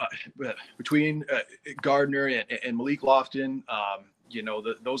between Gardner and Malik Lofton,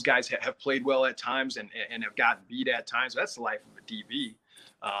 those guys have played well at times and have gotten beat at times. That's the life of a DB,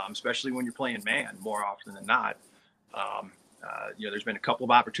 especially when you're playing man more often than not. There's been a couple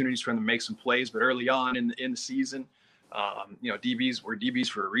of opportunities for them to make some plays, but early on in the season, DBs were DBs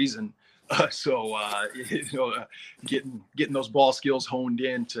for a reason. Getting those ball skills honed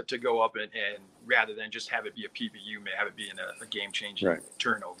in to go up and rather than just have it be a PBU, may have it be in a game-changing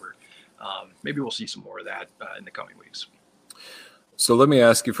turnover. Maybe we'll see some more of that in the coming weeks. So let me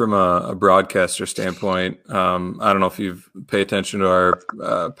ask you from a broadcaster standpoint. I don't know if you've paid attention to our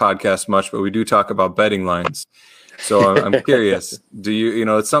podcast much, but we do talk about betting lines. So I'm curious, do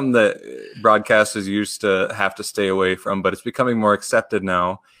you, it's something that broadcasters used to have to stay away from, but it's becoming more accepted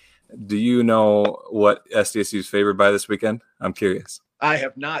now. Do you know what SDSU is favored by this weekend? I'm curious. I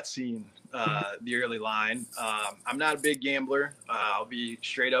have not seen the early line. I'm not a big gambler. I'll be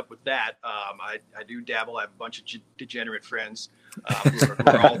straight up with that. I do dabble. I have a bunch of degenerate friends who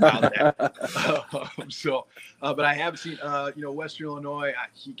are all about that. But I have seen, Western Illinois.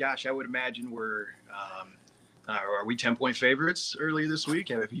 I would imagine are we 10-point favorites early this week?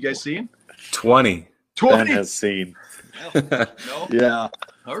 Have you guys seen? 20. Ben has seen. No? Yeah.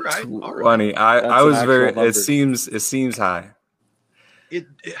 All right. 20. I was very. It seems high. Hey,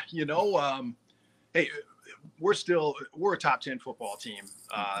 we're a top 10 football team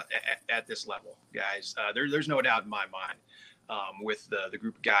at this level, guys. There's no doubt in my mind with the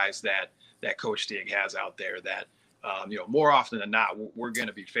group of guys that Coach Stig has out there that. More often than not, we're going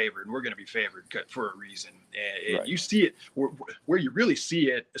to be favored, and we're going to be favored for a reason. And you see it where you really see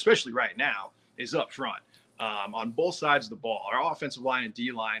it, especially right now, is up front on both sides of the ball. Our offensive line and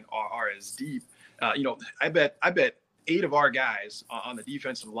D line are as deep. I bet 8 of our guys on the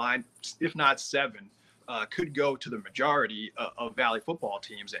defensive line, if not 7, could go to the majority of Valley football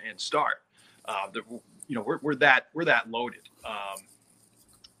teams and start. We're that loaded,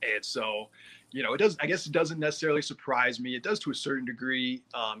 and so. I guess it doesn't necessarily surprise me. It does to a certain degree,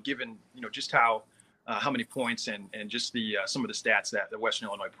 given, just how many points and just the some of the stats that Western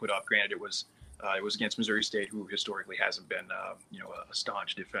Illinois put up. Granted, it was against Missouri State, who historically hasn't been, a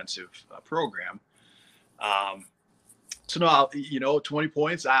staunch defensive program. So no, 20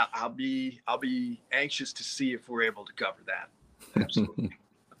 points. I'll be anxious to see if we're able to cover that. Absolutely.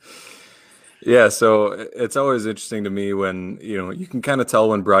 Yeah, so it's always interesting to me when, you can kind of tell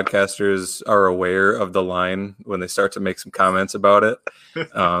when broadcasters are aware of the line when they start to make some comments about it.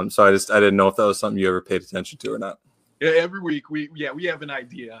 So I didn't know if that was something you ever paid attention to or not. Yeah, every week we have an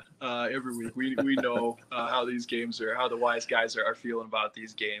idea. Every week we know how these games are, how the wise guys are feeling about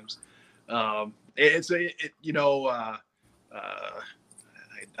these games. I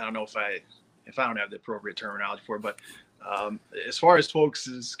don't know if I don't have the appropriate terminology for it, but as far as folks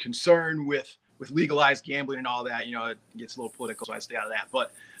is concerned with legalized gambling and all that, it gets a little political, so I stay out of that.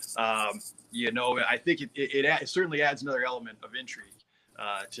 But I think it certainly adds another element of intrigue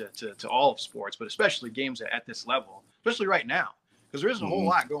to all of sports, but especially games at this level, especially right now, because there isn't a whole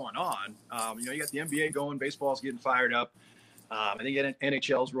lot going on. You got the NBA going, baseball's getting fired up. I think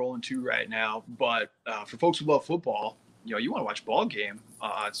NHL's rolling too right now. But for folks who love football, you want to watch a ball game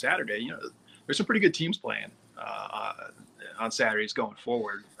on Saturday. There's some pretty good teams playing on Saturdays going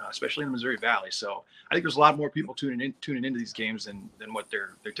forward, especially in the Missouri Valley. So I think there's a lot more people tuning into these games than what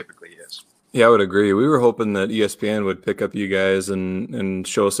there typically is. Yeah, I would agree. We were hoping that ESPN would pick up you guys and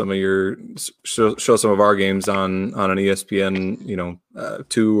show some of our games on an ESPN,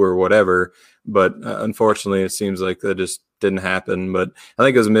 2 or whatever. But unfortunately, it seems like that just didn't happen. But I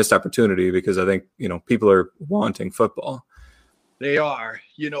think it was a missed opportunity because I think, people are wanting football. They are.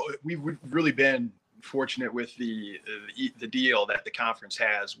 We've really been fortunate with the deal that the conference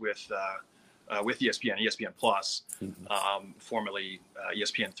has with ESPN Plus, formerly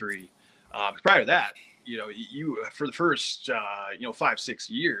ESPN3. Prior to that, you for the first 5-6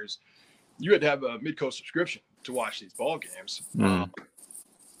 years, you had to have a Midcoast subscription to watch these ball games, and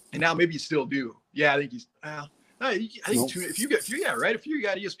now maybe you still do. Yeah, I think if you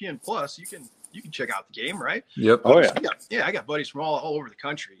got ESPN Plus, you can check out the game, right? Yep. Oh yeah. I got buddies from all over the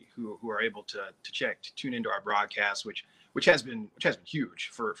country who are able to tune into our broadcast, which which has been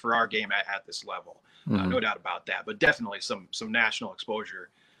huge for our game at this level. No doubt about that. But definitely some national exposure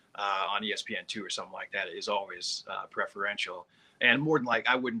on ESPN2 or something like that is always preferential. And more than like,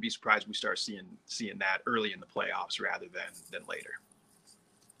 I wouldn't be surprised we start seeing that early in the playoffs rather than later.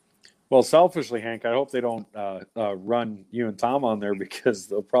 Well, selfishly, Hank, I hope they don't run you and Tom on there, because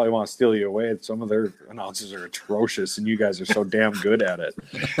they'll probably want to steal you away. Some of their announcers are atrocious, and you guys are so damn good at it.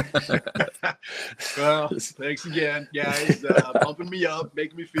 Well, thanks again, guys. Pumping me up,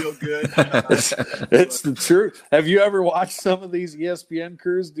 making me feel good. It's the truth. Have you ever watched some of these ESPN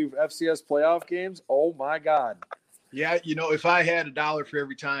crews do FCS playoff games? Oh, my God. Yeah, if I had $1 for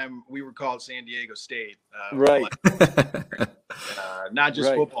every time we were called San Diego State, Right. Not just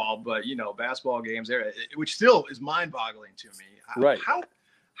Right. football, but basketball games there, which still is mind-boggling to me. Right. How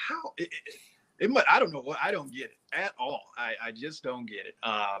I don't know what, I don't get it at all. I just don't get it.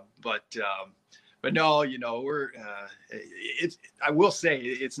 But no, we're I will say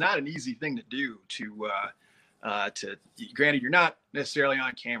it's not an easy thing to do to granted, you're not necessarily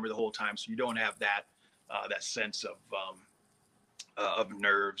on camera the whole time, so you don't have that sense of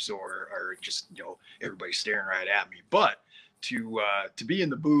nerves or just everybody staring right at me. But to be in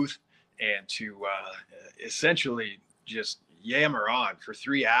the booth and to essentially just yammer on for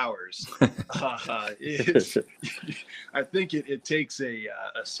 3 hours, I think it takes a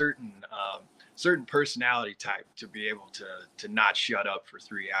certain personality type to be able to not shut up for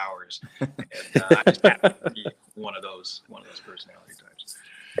 3 hours. And I just happen to be one of those personality types.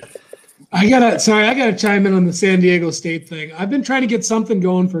 I gotta chime in on the San Diego State thing. I've been trying to get something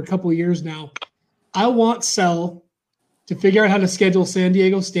going for a couple of years now. I want Sell to figure out how to schedule San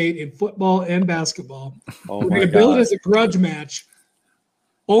Diego State in football and basketball. Oh, We're my going to build God. it as a grudge match.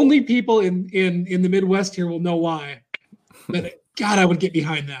 Only people in the Midwest here will know why. But God, I would get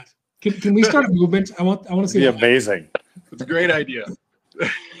behind that. Can we start a movement? I want to see Be that. amazing. It's a great idea.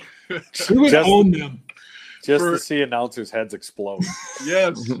 We would Just- own them. Just For- to see announcers' heads explode.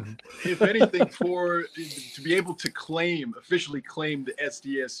 Yes. If anything, to be able to officially claim the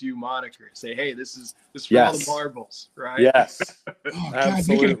SDSU moniker, say, hey, this is for all the Yes. marbles, right? Yes. Oh God, make it a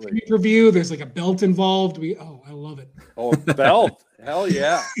Absolutely. pay-per-view. There's like a belt involved. I love it. Oh, belt. Hell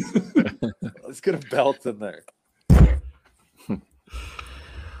yeah. Let's get a belt in there.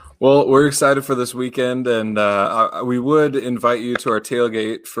 Well, we're excited for this weekend, and we would invite you to our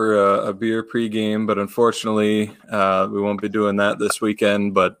tailgate for a beer pregame, but unfortunately, we won't be doing that this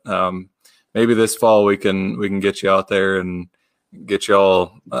weekend. But maybe this fall we can get you out there and get you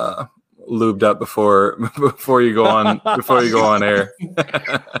all lubed up before you go on air.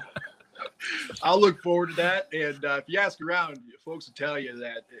 I'll look forward to that. And if you ask around, folks will tell you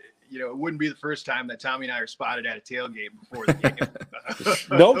that it wouldn't be the first time that Tommy and I are spotted at a tailgate before the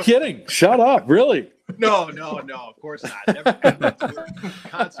game. No kidding. Shut up. Really? No, of course not. Never.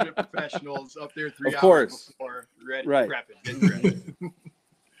 Consummate professionals up there 3 Of hours course. before, ready, Right. prepping, getting ready.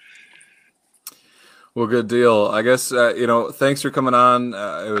 Well, good deal. I guess, thanks for coming on.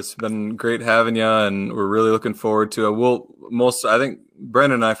 It's been great having you, and we're really looking forward to it. I think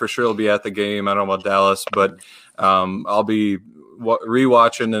Brendan and I for sure will be at the game. I don't know about Dallas, but I'll be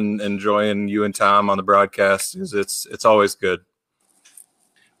rewatching and enjoying you and Tom on the broadcast. It's always good.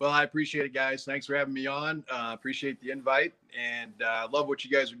 Well, I appreciate it, guys. Thanks for having me on. Appreciate the invite, and love what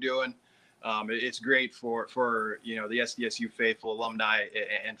you guys are doing. It's great for the SDSU faithful, alumni,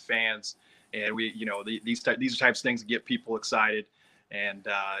 and fans. And these are types of things that get people excited, and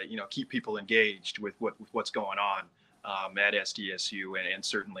keep people engaged with what's going on at SDSU and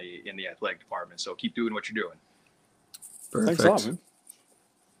certainly in the athletic department. So keep doing what you're doing. Perfect. Thanks a lot, man.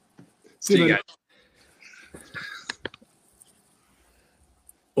 See you buddy. guys.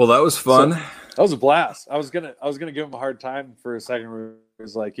 Well, that was fun. That was a blast. I was gonna give him a hard time for a second. Where it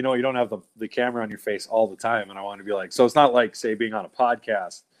was like, you don't have the camera on your face all the time, and I wanted to be like, so it's not like, say, being on a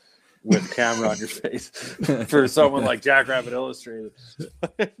podcast with a camera on your face for someone like Jackrabbit Illustrated.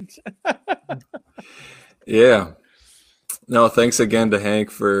 Yeah. No, thanks again to Hank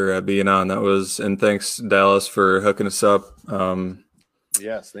for being on. And thanks Dallas for hooking us up.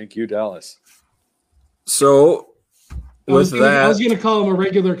 Yes, thank you, Dallas. So I was with gonna that, call him a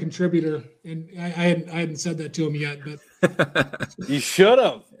regular contributor, and I hadn't said that to him yet. But You should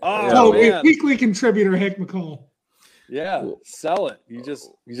have. no, Man. weekly contributor Hank McCall. Yeah, sell it. You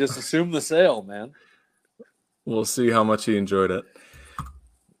just assume the sale, man. we'll see how much he enjoyed it.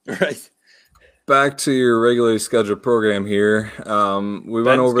 Right. Back to your regularly scheduled program here. We went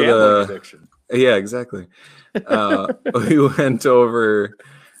Ben's over gambling addiction. Yeah, exactly. We went over.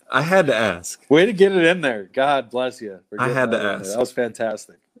 I had to ask. Way to get it in there. God bless you. for I getting had to that in there. ask. That was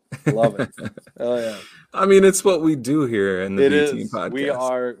fantastic. Love it. Oh yeah. I mean, it's what we do here in the It B Team is.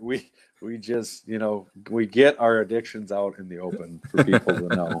 podcast. We just, we get our addictions out in the open for people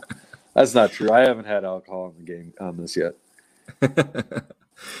to know. That's not true. I haven't had alcohol in the game on this yet.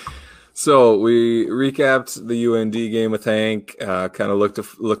 So we recapped the UND game with Hank, kind of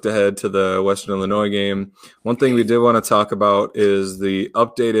looked ahead to the Western Illinois game. One thing we did want to talk about is the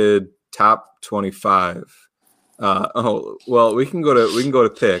updated top 25. We can go to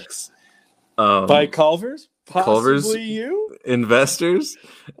picks. By Culver's? Culver's Possibly you? investors.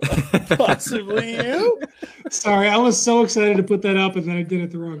 Possibly you? Sorry, I was so excited to put that up, and then I did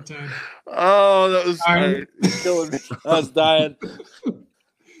it the wrong time. Oh, that was Sorry. killing me. I was dying.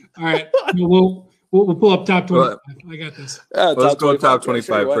 All right, we'll pull up top 25. I got this. Let's go top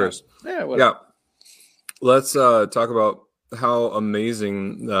 25 first. Yeah, Yeah. Let's talk about how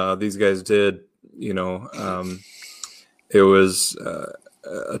amazing these guys did. It was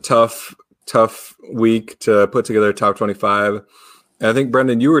a tough week to put together a top 25. And I think,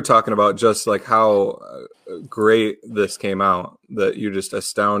 Brendan, you were talking about just like how great this came out, that you're just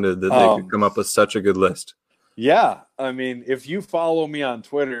astounded that they could come up with such a good list. Yeah. I mean, if you follow me on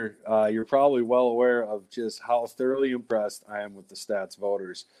Twitter, you're probably well aware of just how thoroughly impressed I am with the stats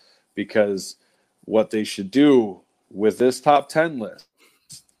voters, because what they should do with this top 10 list,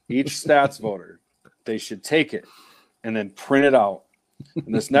 each stats voter, they should take it and then print it out.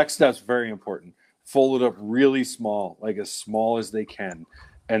 And this next step is very important. Fold it up really small, like as small as they can,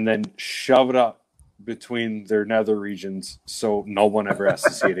 and then shove it up between their nether regions so no one ever has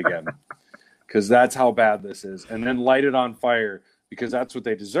to see it again. Because that's how bad this is. And then light it on fire, because that's what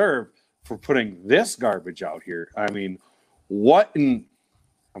they deserve for putting this garbage out here. I mean, what in...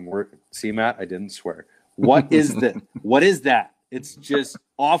 See, Matt, I didn't swear. What is that? What is that? It's just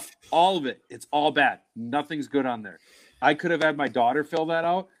off, all of it. It's all bad. Nothing's good on there. I could have had my daughter fill that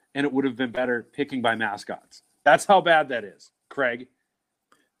out, and it would have been better picking by mascots. That's how bad that is, Craig.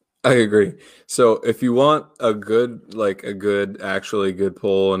 I agree. So if you want a good actually good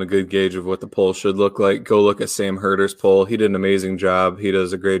poll and a good gauge of what the poll should look like, go look at Sam Herder's poll. He did an amazing job. He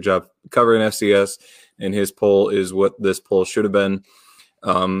does a great job covering FCS, and his poll is what this poll should have been.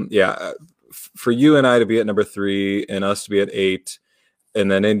 For you and I to be at number 3 and us to be at 8, and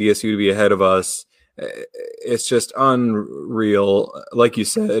then NDSU to be ahead of us, it's just unreal. Like you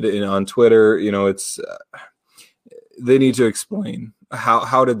said on Twitter, it's they need to explain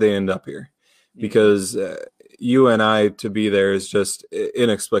how did they end up here, because you and I to be there is just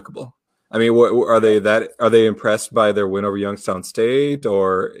inexplicable. I mean, what are they impressed by their win over Youngstown State,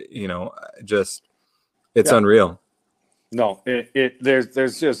 or it's unreal. No,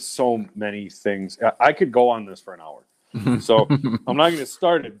 there's just so many things. I could go on this for an hour. So I'm not going to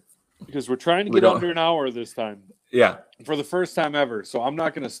start it because we're trying to get under an hour this time. Yeah. For the first time ever. So I'm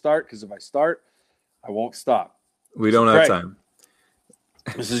not going to start, because if I start, I won't stop. We don't have time.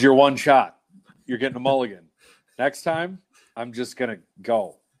 This is your one shot. You're getting a mulligan. Next time, I'm just going to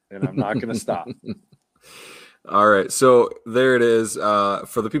go, and I'm not going to stop. All right. So there it is.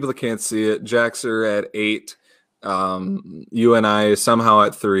 For the people that can't see it, Jacks are at 8. UNI is somehow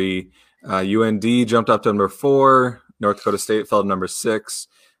at 3. UND jumped up to number 4. North Dakota State fell to number 6.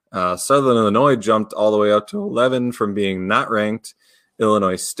 Southern Illinois jumped all the way up to 11 from being not ranked.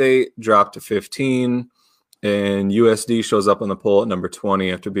 Illinois State dropped to 15. And USD shows up on the poll at number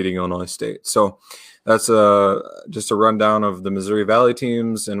 20 after beating Illinois State. So that's just a rundown of the Missouri Valley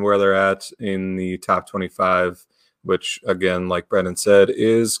teams and where they're at in the top 25, which, again, like Brendan said,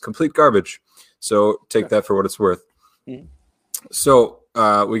 is complete garbage. So take that for what it's worth. Mm-hmm. So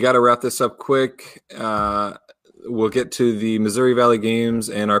we got to wrap this up quick. We'll get to the Missouri Valley games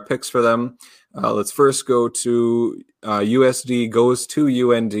and our picks for them. Let's first go to USD goes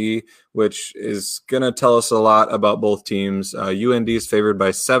to UND, which is going to tell us a lot about both teams. UND is favored by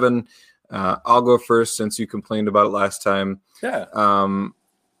 7. I'll go first since you complained about it last time. Yeah.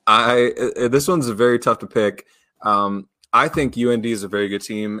 This one's very tough to pick. I think UND is a very good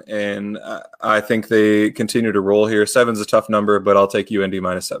team, and I think they continue to roll here. 7's a tough number, but I'll take UND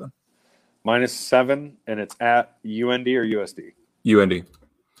minus 7. Minus 7, and it's at UND or USD? UND.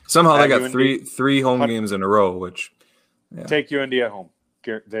 Somehow At they got UND? three home games in a row, which Take UND at home.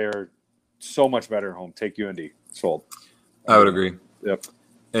 They're so much better at home. Take UND. Sold. I would agree. Yep.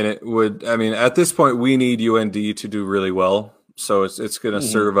 And it would. I mean, at this point, we need UND to do really well. So it's going to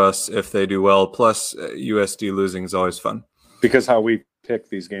serve us if they do well. Plus, USD losing is always fun. Because how we pick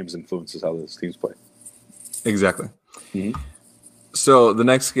these games influences how those teams play. Exactly. Mm-hmm. So the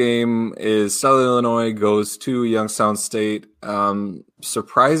next game is Southern Illinois goes to Youngstown State.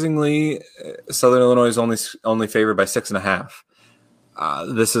 Surprisingly, Southern Illinois is only favored by 6.5.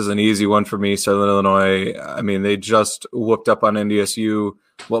 This is an easy one for me. Southern Illinois, I mean, they just whooped up on NDSU.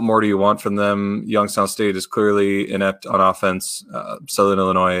 What more do you want from them? Youngstown State is clearly inept on offense. Southern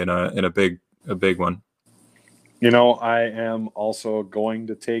Illinois in a big one. I am also going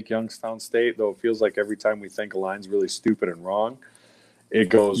to take Youngstown State, though it feels like every time we think a line's really stupid and wrong, it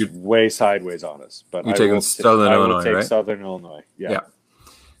goes way sideways on us. But you're taking Southern Illinois, I will take right? Southern Illinois. Yeah.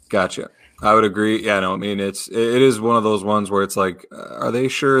 Gotcha. I would agree. Yeah, no, I mean, it is one of those ones where it's like, are they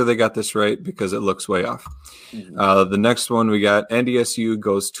sure they got this right? Because it looks way off. Mm-hmm. The next one we got, NDSU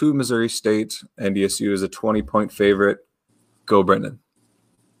goes to Missouri State. NDSU is a 20-point favorite. Go, Brendan.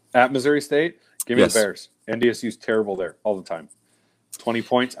 At Missouri State? Give me the Bears. NDSU's terrible there all the time. 20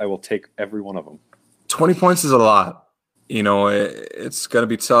 points, I will take every one of them. 20 points is a lot. It's going to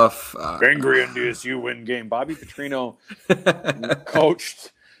be tough. Angry NDSU win game. Bobby Petrino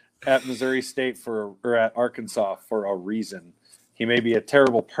coached at Missouri State or at Arkansas for a reason. He may be a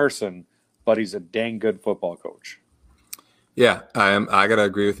terrible person, but he's a dang good football coach. Yeah, I got to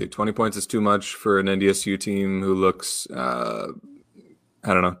agree with you. 20 points is too much for an NDSU team who looks, I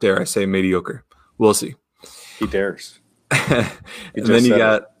don't know, dare I say mediocre. We'll see. He dares. And then you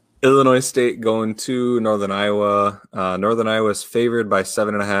got Illinois State going to Northern Iowa. Northern Iowa is favored by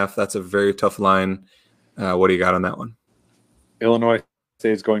 7.5. That's a very tough line. What do you got on that one? Illinois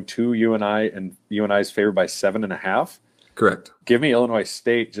State is going to UNI, and UNI is favored by 7.5. Correct. Give me Illinois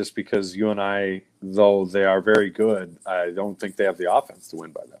State just because UNI, though they are very good, I don't think they have the offense to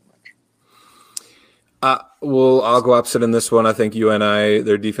win by that much. I'll go opposite in this one. I think UNI,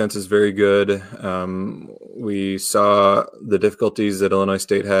 their defense is very good. We saw the difficulties that Illinois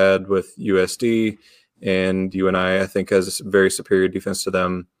State had with USD, and UNI, I think, has a very superior defense to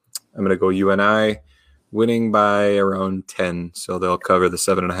them. I'm going to go UNI, winning by around 10, so they'll cover the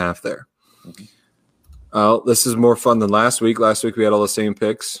 7.5 there. This is more fun than last week. Last week we had all the same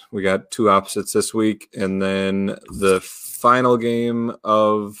picks. We got two opposites this week, and then the final game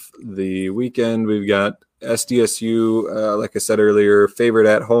of the weekend, we've got SDSU, like I said earlier, favored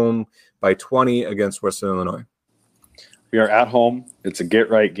at home by 20 against Western Illinois. We are at home. It's a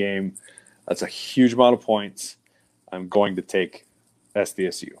get-right game. That's a huge amount of points. I'm going to take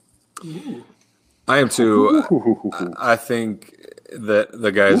SDSU. Ooh. I am too. I think that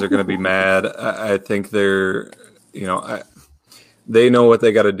the guys are going to be mad. I think they're, they know what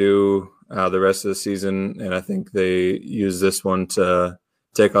they got to do the rest of the season, and I think they use this one to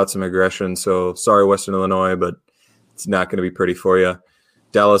take out some aggression. So sorry, Western Illinois, but it's not going to be pretty for you.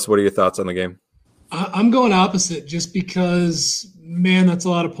 Dallas, what are your thoughts on the game? I'm going opposite just because, man, that's a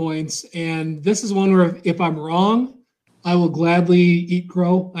lot of points. And this is one where if I'm wrong, I will gladly eat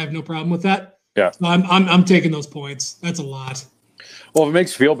crow. I have no problem with that. Yeah, so I'm taking those points. That's a lot. Well, if it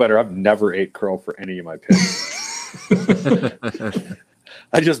makes you feel better, I've never ate crow for any of my picks.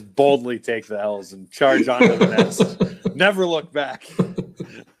 I just boldly take the L's and charge on to the nest. Never look back.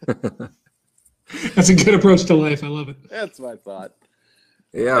 That's a good approach to life. I love it. That's my thought.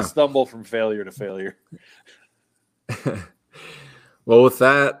 Yeah. I stumble from failure to failure. Well, with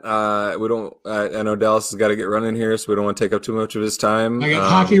that, we don't. I know Dallas has got to get running here, so we don't want to take up too much of his time. I got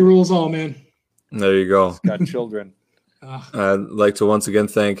hockey rules all, man. There you go. He's got children. I'd like to once again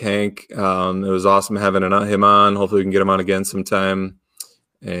thank Hank. It was awesome having him on. Hopefully we can get him on again sometime.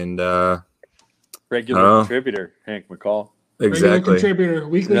 And regular contributor, Hank McCall. Exactly.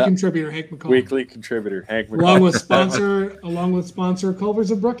 Weekly contributor, Hank McCall. Weekly contributor, Hank McCall. Along with sponsor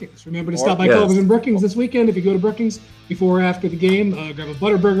Culver's of Brookings. Remember to stop by Culver's and Brookings this weekend. If you go to Brookings before or after the game, grab a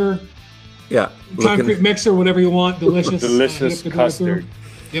Butterburger. Yeah. Concrete mixer, whatever you want. Delicious. Delicious custard.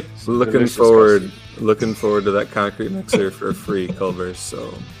 Yep. Looking forward to that concrete mixer for free, Culver's.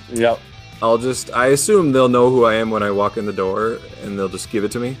 So yep. I assume they'll know who I am when I walk in the door, and they'll just give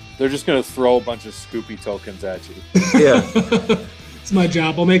it to me. They're just going to throw a bunch of Scoopy tokens at you. Yeah. It's my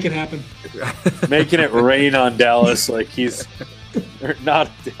job. I'll make it happen. Making it rain on Dallas like he's – or not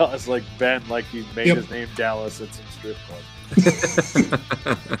Dallas like Ben, like he made his name Dallas at some strip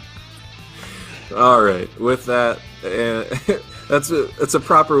club. All right. With that, that's a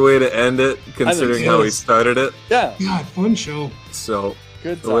proper way to end it, considering how we started it. Yeah. God, fun show. So –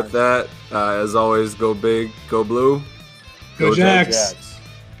 good time. With that, as always, go big, go blue. Go Jacks.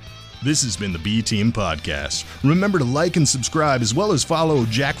 This has been the B-Team Podcast. Remember to like and subscribe, as well as follow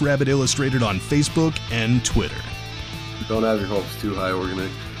Jackrabbit Illustrated on Facebook and Twitter. Don't have your hopes too high. We're going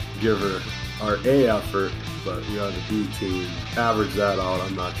to give her our A effort, but we are the B team. Average that out.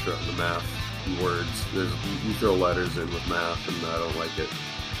 I'm not sure on the math and words. You throw letters in with math, and I don't like it.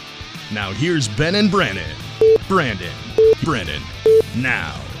 Now here's Ben and Brennan. Brendan.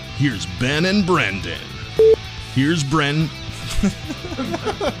 Now, here's Ben and Brendan. Here's Bren.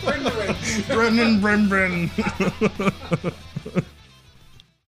 Brendan.